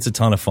it's a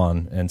ton of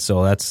fun. And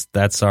so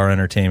that's our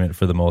entertainment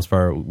for the most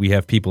part. We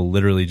have people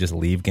literally just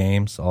leave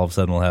games. All of a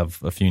sudden, we'll have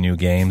a few new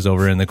games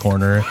over in the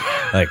corner.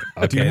 Like,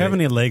 okay, Do you have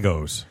any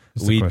Legos?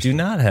 Is the We question. do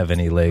not have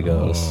any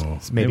Legos. Oh.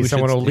 Maybe we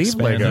someone should will leave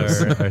expand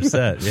Legos. Our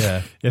set,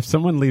 yeah. If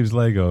someone leaves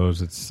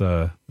Legos, it's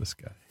this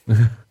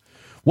guy.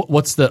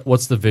 what's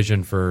the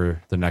vision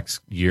for the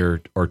next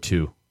year or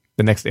two?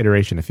 The next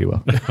iteration, if you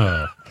will.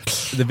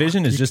 The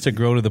vision is just to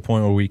grow to the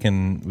point where we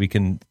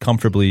can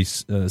comfortably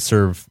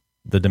serve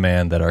the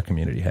demand that our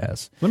community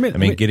has.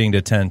 Getting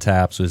to 10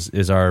 taps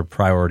is our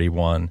priority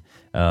one.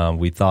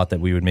 We thought that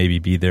we would maybe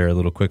be there a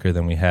little quicker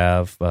than we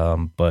have,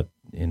 but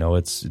you know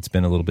it's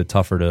been a little bit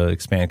tougher to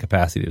expand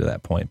capacity to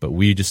that point. But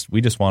we just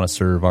want to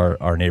serve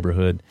our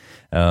neighborhood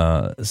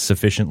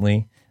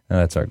sufficiently.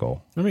 That's our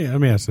goal. Let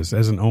me ask this: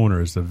 as an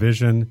owner, is the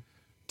vision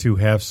to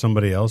have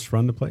somebody else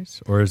run the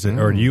place, or is it,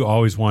 or do you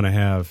always want to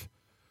have,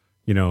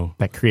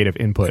 That creative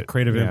input.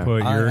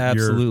 input? I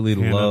absolutely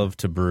hand up- love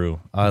to brew.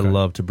 I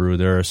love to brew.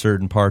 There are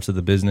certain parts of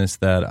the business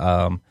that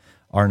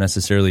aren't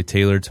necessarily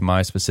tailored to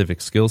my specific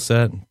skill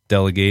set,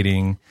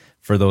 delegating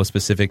for those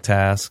specific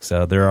tasks.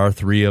 There are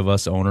 3 of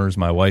us owners,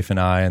 my wife and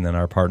I, and then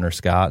our partner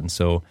Scott. And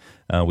so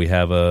we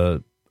have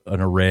an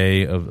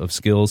array of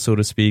skills, so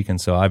to speak. And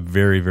so I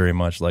very, very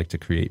much like to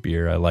create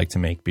beer. I like to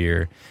make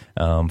beer.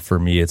 For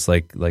me, it's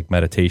like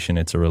meditation.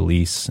 It's a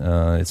release.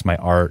 It's my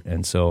art.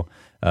 And so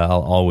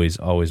I'll always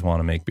want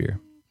to make beer.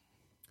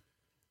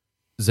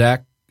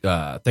 Zach,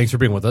 thanks for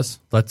being with us.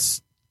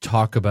 Let's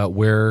talk about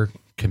where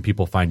can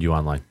people find you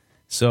online.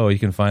 So you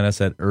can find us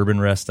at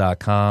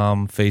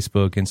urbanrest.com,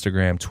 Facebook,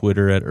 Instagram,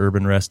 Twitter at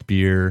Urban Rest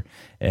Beer,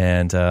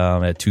 and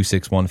at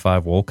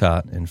 2615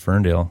 Wolcott in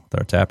Ferndale with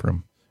our tap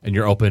room. And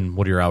you're open,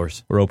 what are your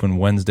hours? We're open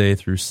Wednesday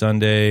through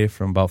Sunday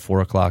from about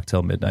 4 o'clock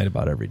till midnight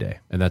about every day.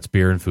 And that's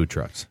beer and food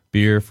trucks.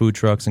 Beer, food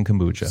trucks, and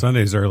kombucha.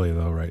 Sunday's early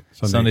though, right?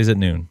 Sundays at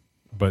noon.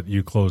 but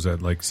you close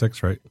at like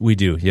 6, right? We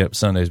do. Yep.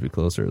 Sundays we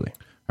close early.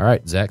 All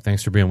right, Zach,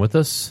 thanks for being with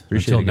us.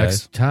 Appreciate Until it,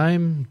 guys. next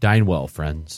time, dine well, friends.